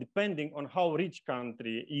depending on how rich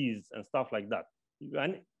country is and stuff like that.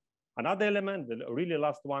 And another element, the really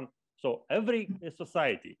last one, so every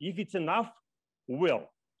society, if it's enough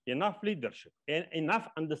will, enough leadership, and enough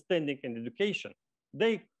understanding and education,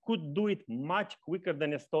 they could do it much quicker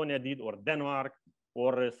than Estonia did, or Denmark,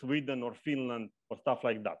 or Sweden, or Finland, or stuff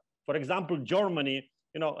like that. For example, Germany,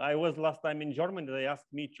 I was last time in Germany, they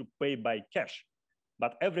asked me to pay by cash.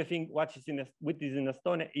 But everything what is in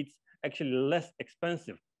Estonia, it's actually less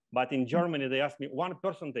expensive. But in Germany, they asked me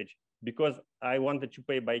 1% because I wanted to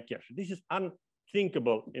pay by cash. This is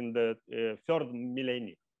unthinkable in the third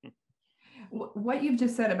millennium. What you've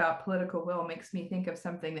just said about political will makes me think of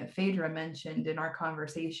something that Phaedra mentioned in our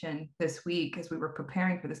conversation this week as we were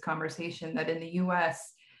preparing for this conversation, that in the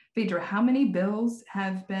US, Phaedra, how many bills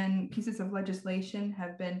have been, pieces of legislation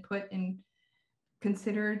have been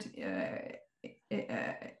considered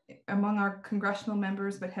among our congressional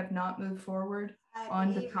members, but have not moved forward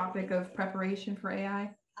on the topic of preparation for AI?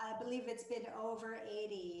 I believe it's been over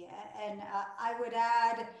 80. And I would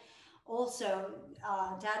add also,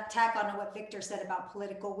 to tack on to what Victor said about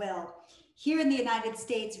political will. Here in the United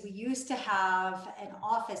States, we used to have an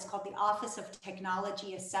office called the Office of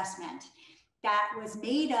Technology Assessment that was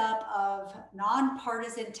made up of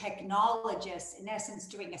nonpartisan technologists, in essence,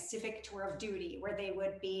 doing a civic tour of duty, where they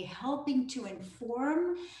would be helping to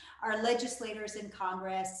inform our legislators in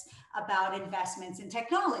Congress about investments in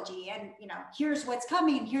technology. And, here's what's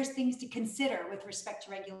coming, and here's things to consider with respect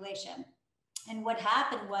to regulation. And what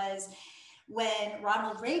happened was, when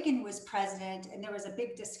Ronald Reagan was president, and there was a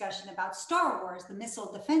big discussion about Star Wars, the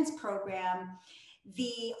missile defense program,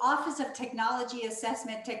 the Office of Technology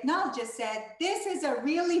Assessment technologist said, this is a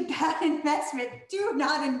really bad investment. Do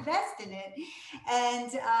not invest in it.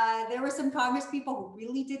 And there were some Congress people who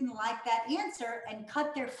really didn't like that answer and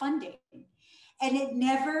cut their funding. And it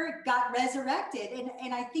never got resurrected.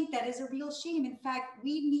 And I think that is a real shame. In fact,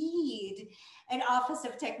 we need an Office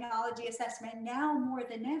of Technology Assessment now more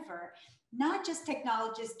than ever. Not just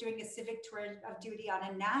technologists doing a civic tour of duty on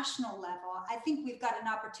a national level. I think we've got an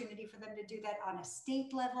opportunity for them to do that on a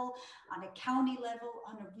state level, on a county level,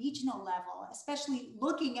 on a regional level, especially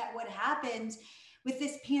looking at what happened with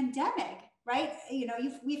this pandemic, right?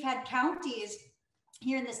 We've had counties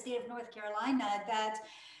here in the state of North Carolina that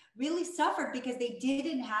really suffered because they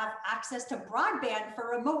didn't have access to broadband for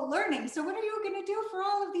remote learning. So what are you going to do for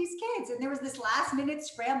all of these kids? And there was this last minute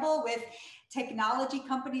scramble with technology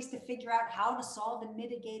companies to figure out how to solve and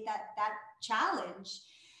mitigate that challenge.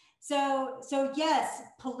 So yes,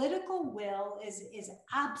 political will is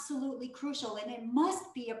absolutely crucial, and it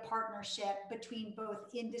must be a partnership between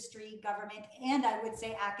both industry, government, and I would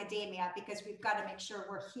say academia, because we've got to make sure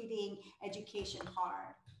we're hitting education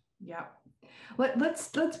hard. Yeah.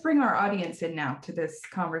 Let's bring our audience in now to this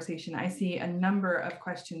conversation. I see a number of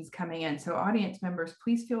questions coming in. So audience members,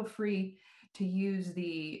 please feel free to use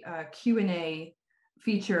the Q&A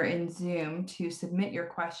feature in Zoom to submit your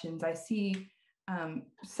questions. I see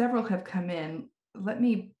several have come in. Let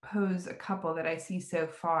me pose a couple that I see so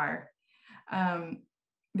far.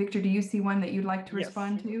 Victor, do you see one that you'd like to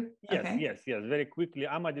respond to? Yes, okay. Yes. Very quickly,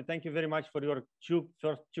 Amadi, thank you very much for your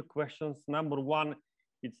first two questions. Number one,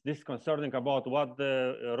 it's this concerning about what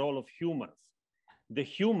the role of humans. The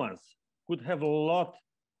humans could have a lot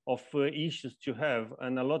of issues to have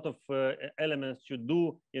and a lot of elements to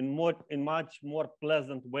do in much more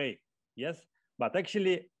pleasant way. Yes, but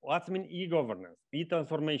actually, what's mean e-governance,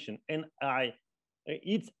 e-transformation, and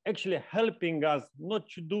it's actually helping us not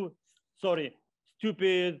to do,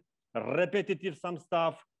 stupid, repetitive some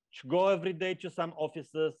stuff, to go every day to some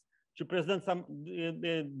offices, to present some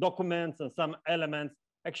documents and some elements.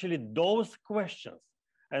 Actually, those questions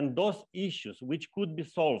and those issues which could be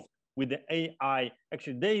solved with the AI,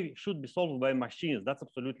 actually, they should be solved by machines. That's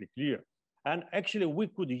absolutely clear. And actually, we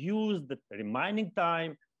could use the remaining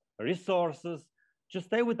time, resources, to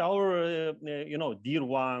stay with our, dear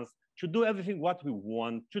ones, to do everything what we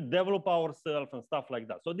want, to develop ourselves and stuff like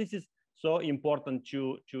that. So this is so important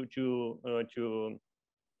to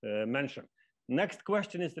mention. Next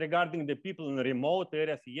question is regarding the people in remote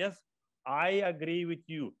areas. Yes, I agree with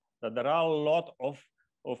you that there are a lot of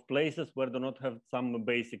places where they don't have some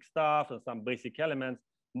basic stuff and some basic elements.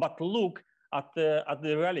 But look at the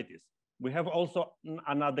realities. We have also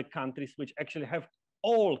another countries which actually have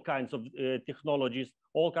all kinds of technologies,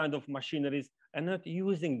 all kinds of machineries, and not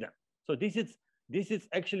using them. So this is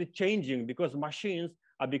actually changing because machines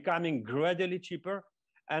are becoming gradually cheaper.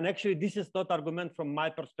 And actually, this is not argument from my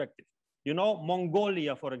perspective. You know,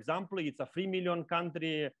 Mongolia, for example, it's a 3 million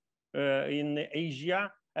country in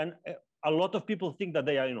Asia, and a lot of people think that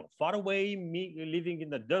they are, far away, living in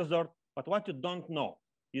the desert. But what you don't know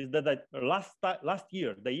is that last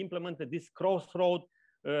year they implemented this crossroad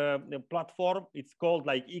platform. It's called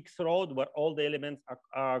like X Road, where all the elements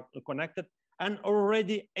are connected. And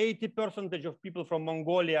already 80% of people from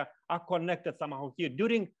Mongolia are connected somehow here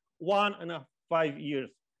during 1.5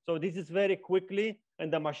 years. So this is very quickly,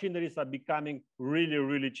 and the machineries are becoming really,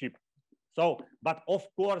 really cheap. So, but of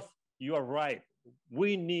course, you are right.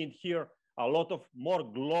 We need here a lot of more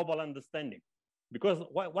global understanding, because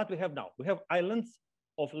what we have now, we have islands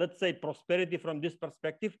of, let's say, prosperity from this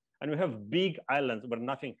perspective, and we have big islands where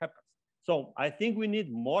nothing happens. So I think we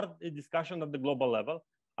need more discussion at the global level.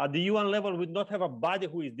 At the UN level, we don't have a body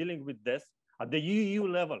who is dealing with this. At the EU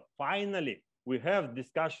level, finally, we have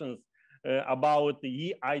discussions about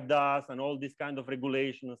the eIDAS and all this kind of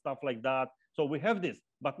regulation and stuff like that. So we have this.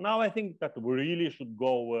 But now I think that we really should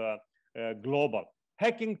go global.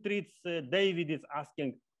 Hacking threats, David is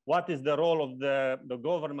asking, what is the role of the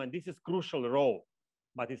government? This is crucial role,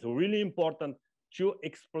 but it's really important to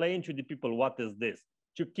explain to the people what is this,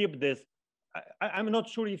 to keep this. I'm not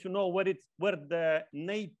sure if you know where the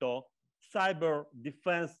NATO Cyber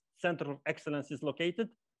Defense Center of Excellence is located.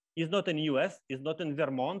 It's not in US, it's not in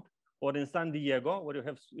Vermont or in San Diego, where you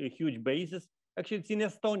have huge bases. Actually, it's in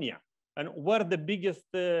Estonia. And where the biggest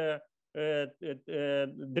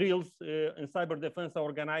drills in cyber defense are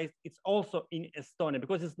organized, it's also in Estonia,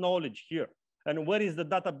 because it's knowledge here. And where is the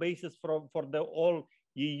databases for the all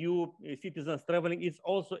EU citizens traveling? It's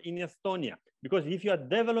also in Estonia. Because if you are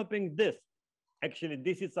developing this, actually,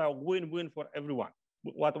 this is a win-win for everyone,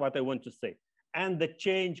 what I want to say. And the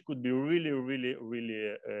change could be really, really,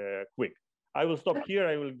 really quick. I will stop here.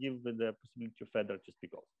 I will give the possibility to Fedor to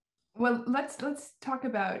speak also. Well, let's talk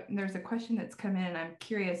about, there's a question that's come in, and I'm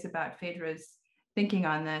curious about Fedra's thinking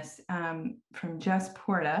on this from Jess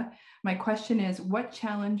Porta. My question is, what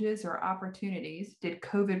challenges or opportunities did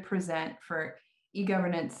COVID present for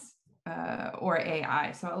e-governance or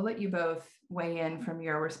AI? So I'll let you both weigh in from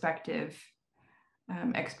your respective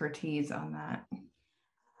expertise on that.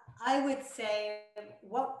 I would say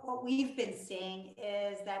what we've been seeing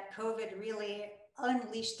is that COVID really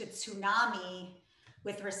unleashed a tsunami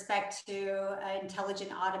with respect to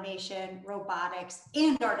intelligent automation, robotics,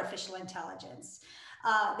 and artificial intelligence.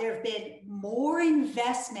 There have been more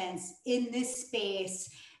investments in this space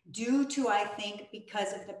due to, I think,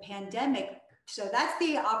 because of the pandemic. So that's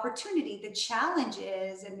the opportunity. The challenge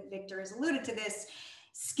is, and Victor has alluded to this,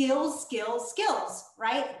 skills,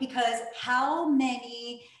 right? Because how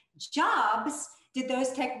many jobs did those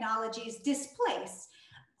technologies displace?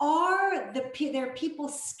 are there people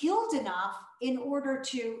skilled enough in order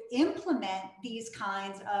to implement these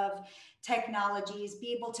kinds of technologies,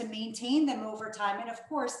 be able to maintain them over time, and of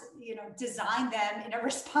course, you know, design them in a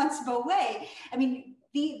responsible way? I mean,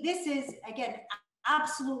 this is, again,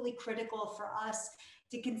 absolutely critical for us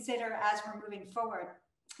to consider as we're moving forward.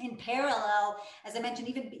 In parallel, as I mentioned,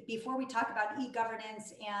 even before we talk about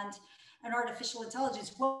e-governance and artificial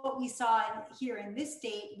intelligence, what we saw here in this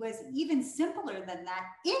state was even simpler than that: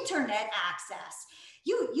 internet access.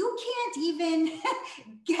 You can't even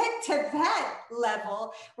get to that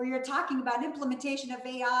level where you're talking about implementation of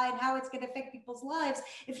AI and how it's going to affect people's lives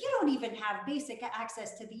if you don't even have basic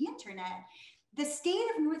access to the internet. The state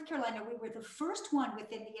of North Carolina, we were the first one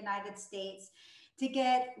within the United States to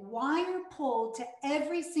get wire pulled to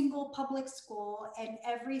every single public school and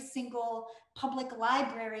every single public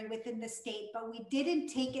library within the state, but we didn't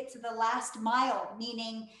take it to the last mile,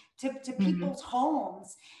 meaning to people's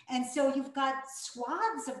homes. And so you've got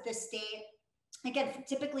swaths of the state, again,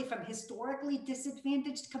 typically from historically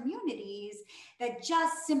disadvantaged communities, that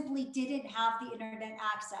just simply didn't have the internet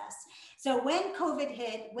access. So when COVID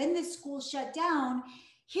hit, when the schools shut down,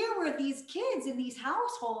 here were these kids in these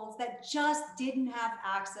households that just didn't have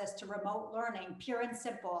access to remote learning, pure and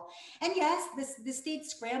simple. And yes, the state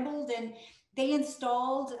scrambled and they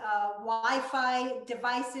installed Wi-Fi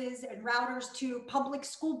devices and routers to public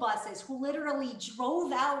school buses, who literally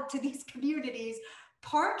drove out to these communities,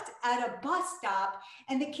 parked at a bus stop,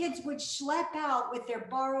 and the kids would schlep out with their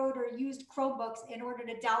borrowed or used Chromebooks in order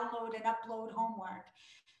to download and upload homework.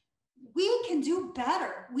 We can do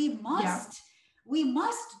better. We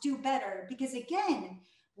must do better, because again,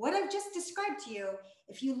 what I've just described to you,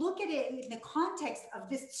 if you look at it in the context of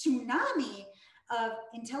this tsunami of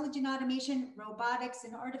intelligent automation, robotics,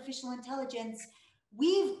 and artificial intelligence,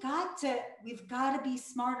 we've got to be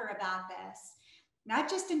smarter about this, not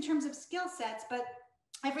just in terms of skill sets, but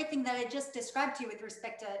everything that I just described to you with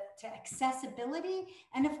respect to accessibility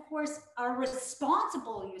and, of course, our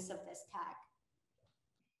responsible use of this tech.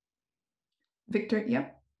 Victor,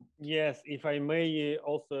 yep. Yes, if I may,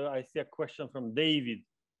 also, I see a question from David.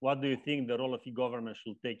 What do you think the role of e-government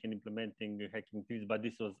should take in implementing hacking tools? But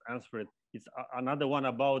this was answered. It's another one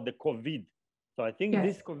about the COVID. So I think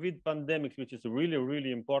this COVID pandemic, which is really,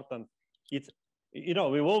 really important, it's, you know,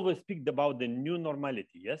 we always speak about the new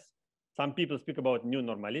normality, yes? Some people speak about new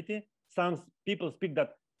normality. Some people speak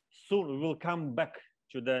that soon we will come back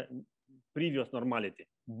to the previous normality.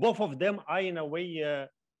 Both of them are in a way,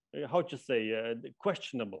 how to say,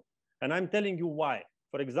 questionable. And I'm telling you why.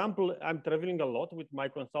 For example, I'm traveling a lot with my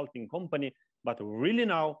consulting company, but really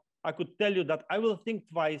now I could tell you that I will think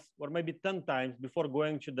twice or maybe 10 times before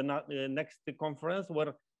going to the next conference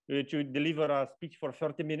where to deliver a speech for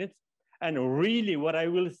 30 minutes. And really what I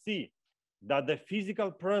will see that the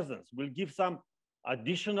physical presence will give some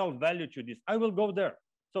additional value to this, I will go there.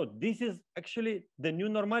 So this is actually the new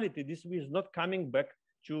normality. This is not coming back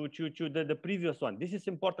to the previous one. This is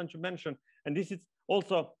important to mention. And this is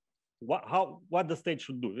also what the state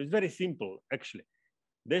should do. It's very simple, actually.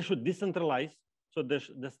 They should decentralize. So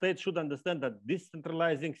the state should understand that this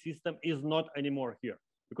centralizing system is not anymore here,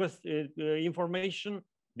 because information,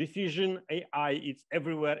 decision, AI, it's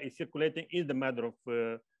everywhere, it's circulating in the matter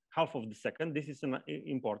of half of the second. This is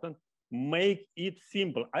important. Make it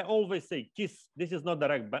simple. I always say, KISS, this is not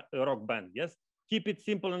a rock band, yes? Keep it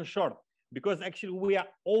simple and short, because actually we are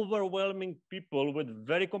overwhelming people with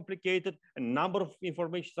very complicated and number of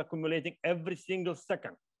information accumulating every single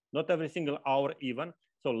second, not every single hour even.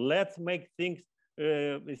 So let's make things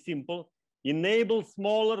simple. Enable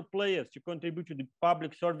smaller players to contribute to the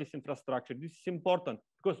public service infrastructure. This is important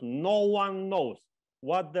because no one knows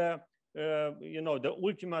what the the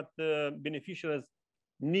ultimate beneficiaries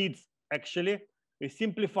needs. Actually, we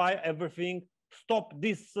simplify everything. Stop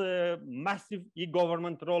this massive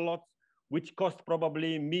e-government rollouts, which cost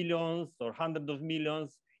probably millions or hundreds of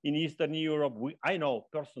millions in Eastern Europe. I know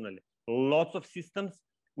personally lots of systems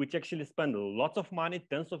which actually spend lots of money,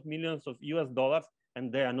 tens of millions of US dollars,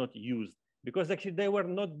 and they are not used because actually they were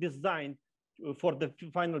not designed for the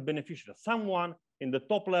final beneficiary. Someone in the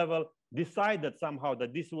top level decided somehow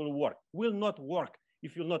that this will not work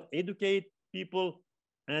if you not educate people.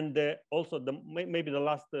 And also maybe the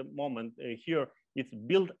last moment here, it's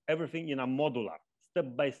build everything in a modular,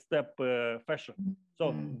 step-by-step fashion.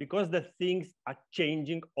 So because the things are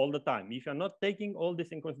changing all the time, if you're not taking all this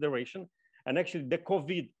in consideration, and actually the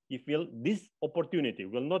COVID, this opportunity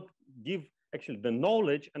will not give actually the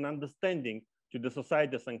knowledge and understanding to the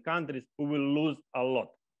societies and countries, who will lose a lot.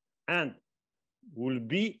 And will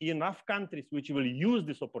be enough countries which will use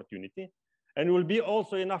this opportunity, and will be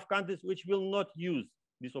also enough countries which will not use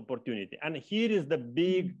this opportunity. And here is the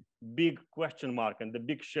big question mark and the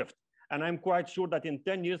big shift. And I'm quite sure that in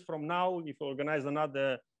 10 years from now, if we organize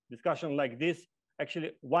another discussion like this,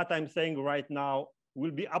 actually what I'm saying right now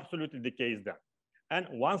will be absolutely the case then. And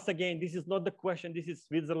once again, this is not the question, this is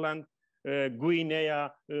Switzerland, Guinea,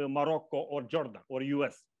 Morocco, or Jordan, or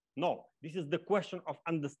US. No, this is the question of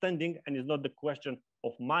understanding, and it's not the question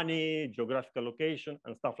of money, geographical location,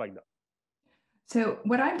 and stuff like that. So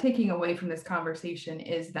what I'm taking away from this conversation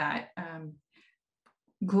is that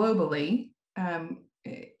globally,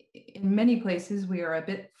 in many places, we are a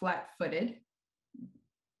bit flat-footed,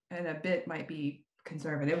 and a bit might be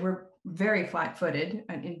conservative. We're very flat-footed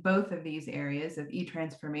in both of these areas of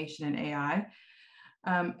e-transformation and AI.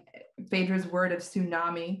 Phaedra's word of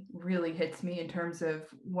tsunami really hits me in terms of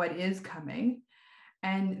what is coming,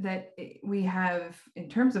 and that we have, in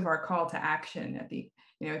terms of our call to action at the,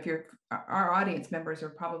 if our audience members are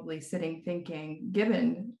probably sitting thinking,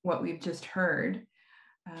 given what we've just heard,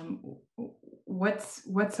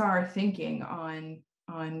 what's our thinking on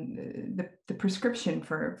the prescription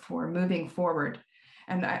for moving forward?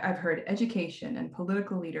 And I've heard education and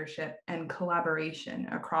political leadership and collaboration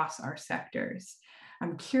across our sectors.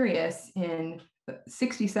 I'm curious, in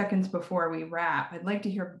 60 seconds before we wrap, I'd like to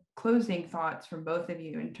hear closing thoughts from both of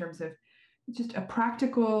you in terms of just a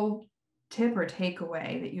practical tip or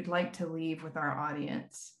takeaway that you'd like to leave with our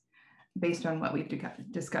audience based on what we've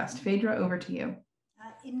discussed. Phaedra, over to you.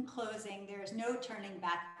 In closing, there's no turning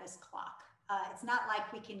back this clock. It's not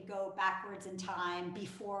like we can go backwards in time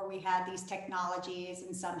before we had these technologies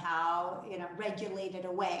and somehow, regulate it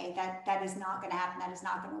away. That is not going to happen. That is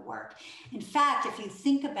not going to work. In fact, if you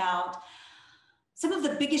think about some of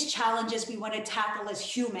the biggest challenges we want to tackle as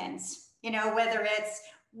humans, whether it's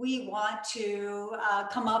we want to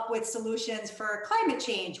come up with solutions for climate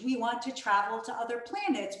change, we want to travel to other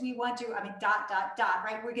planets, we want to,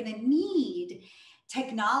 right? We're going to need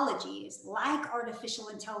technologies like artificial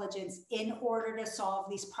intelligence in order to solve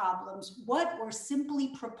these problems. What we're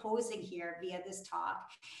simply proposing here via this talk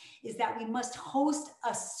is that we must host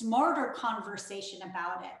a smarter conversation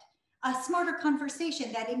about it, a smarter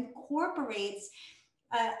conversation that incorporates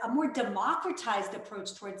a more democratized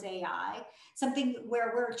approach towards AI, something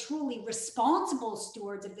where we're truly responsible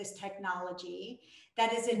stewards of this technology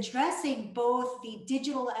that is addressing both the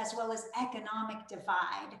digital as well as economic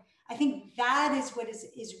divide. I think that is what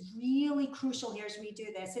is really crucial here as we do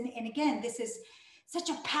this. And again, this is such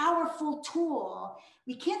a powerful tool.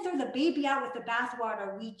 We can't throw the baby out with the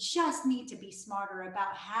bathwater. We just need to be smarter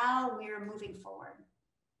about how we're moving forward.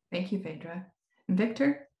 Thank you, Phaedra.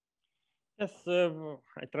 Victor? Yes,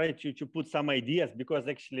 I try to put some ideas because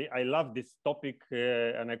actually I love this topic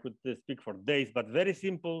and I could speak for days, but very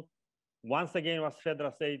simple. Once again, as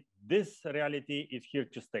Phaedra said, this reality is here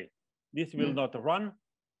to stay. This will not run,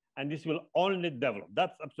 and this will only develop.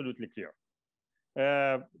 That's absolutely clear.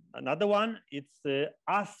 Another one, it's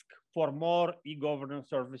ask for more e-governance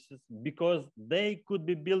services because they could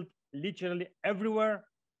be built literally everywhere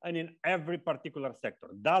and in every particular sector.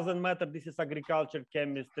 Doesn't matter, this is agriculture,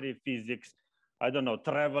 chemistry, physics, I don't know,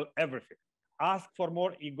 travel, everything. Ask for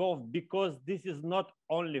more e-gov because this is not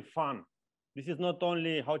only fun. This is not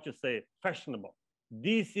only, how to say, fashionable.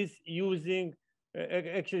 This is using,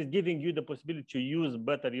 actually giving you the possibility to use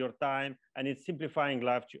better your time, and it's simplifying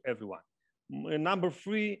life to everyone. Number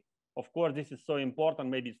 3, of course, this is so important,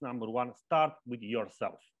 maybe it's number 1, start with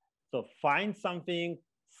yourself. So find something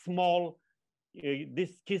small,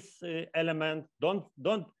 this KISS element, don't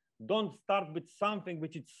start with something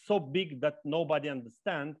which is so big that nobody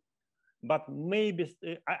understands, but maybe,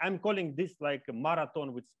 I'm calling this like a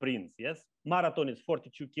marathon with sprints, yes? Marathon is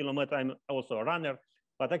 42 kilometers, I'm also a runner,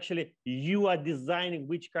 but actually you are designing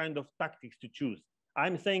which kind of tactics to choose.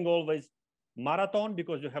 I'm saying always marathon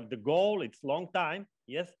because you have the goal, it's long time,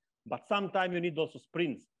 yes, but sometimes you need also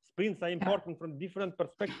sprints. Sprints are important from different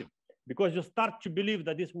perspectives because you start to believe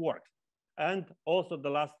that this works. And also the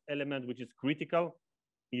last element, which is critical,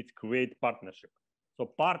 is create partnership.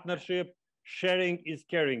 So partnership, sharing is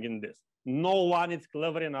caring in this. No one is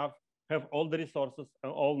clever enough, have all the resources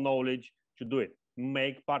and all knowledge to do it.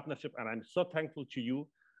 Make partnership, and I'm so thankful to you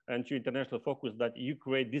and to International Focus that you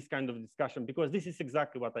create this kind of discussion because this is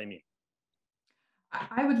exactly what I mean.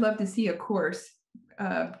 I would love to see a course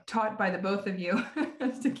taught by the both of you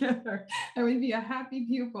together. I would be a happy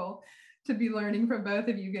pupil to be learning from both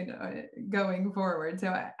of you going forward.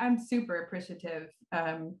 So I'm super appreciative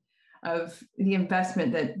of the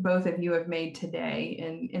investment that both of you have made today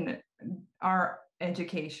in our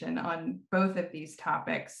education on both of these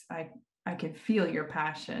topics. I can feel your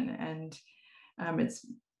passion, and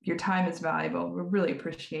your time is valuable. We really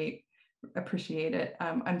appreciate appreciate it.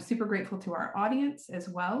 I'm super grateful to our audience as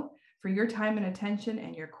well for your time and attention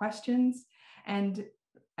and your questions. And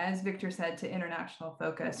as Victor said, to International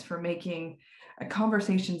Focus for making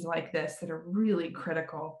conversations like this that are really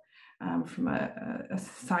critical from a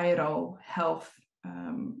societal health,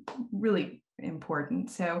 really important.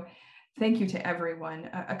 So thank you to everyone.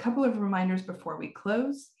 A couple of reminders before we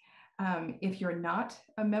close. If you're not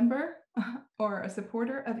a member or a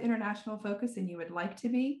supporter of International Focus and you would like to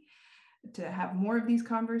be, to have more of these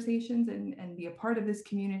conversations and be a part of this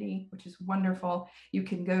community, which is wonderful, you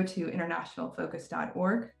can go to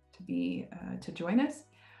internationalfocus.org to join us.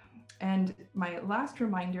 And my last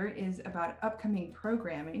reminder is about upcoming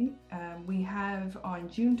programming. We have on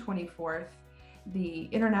June 24th, the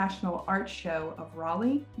International Art Show of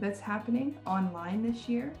Raleigh that's happening online this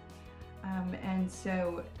year. And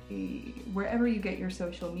so wherever you get your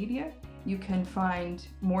social media, you can find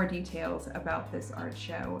more details about this art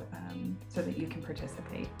show so that you can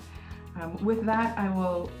participate. With that, I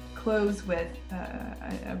will close with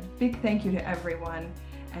a big thank you to everyone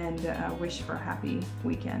and wish for a happy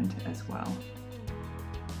weekend as well.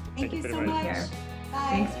 Thank you so much. Bye.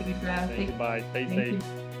 Thanks, Phaedra. Thank you. Bye. Stay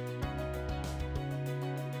safe.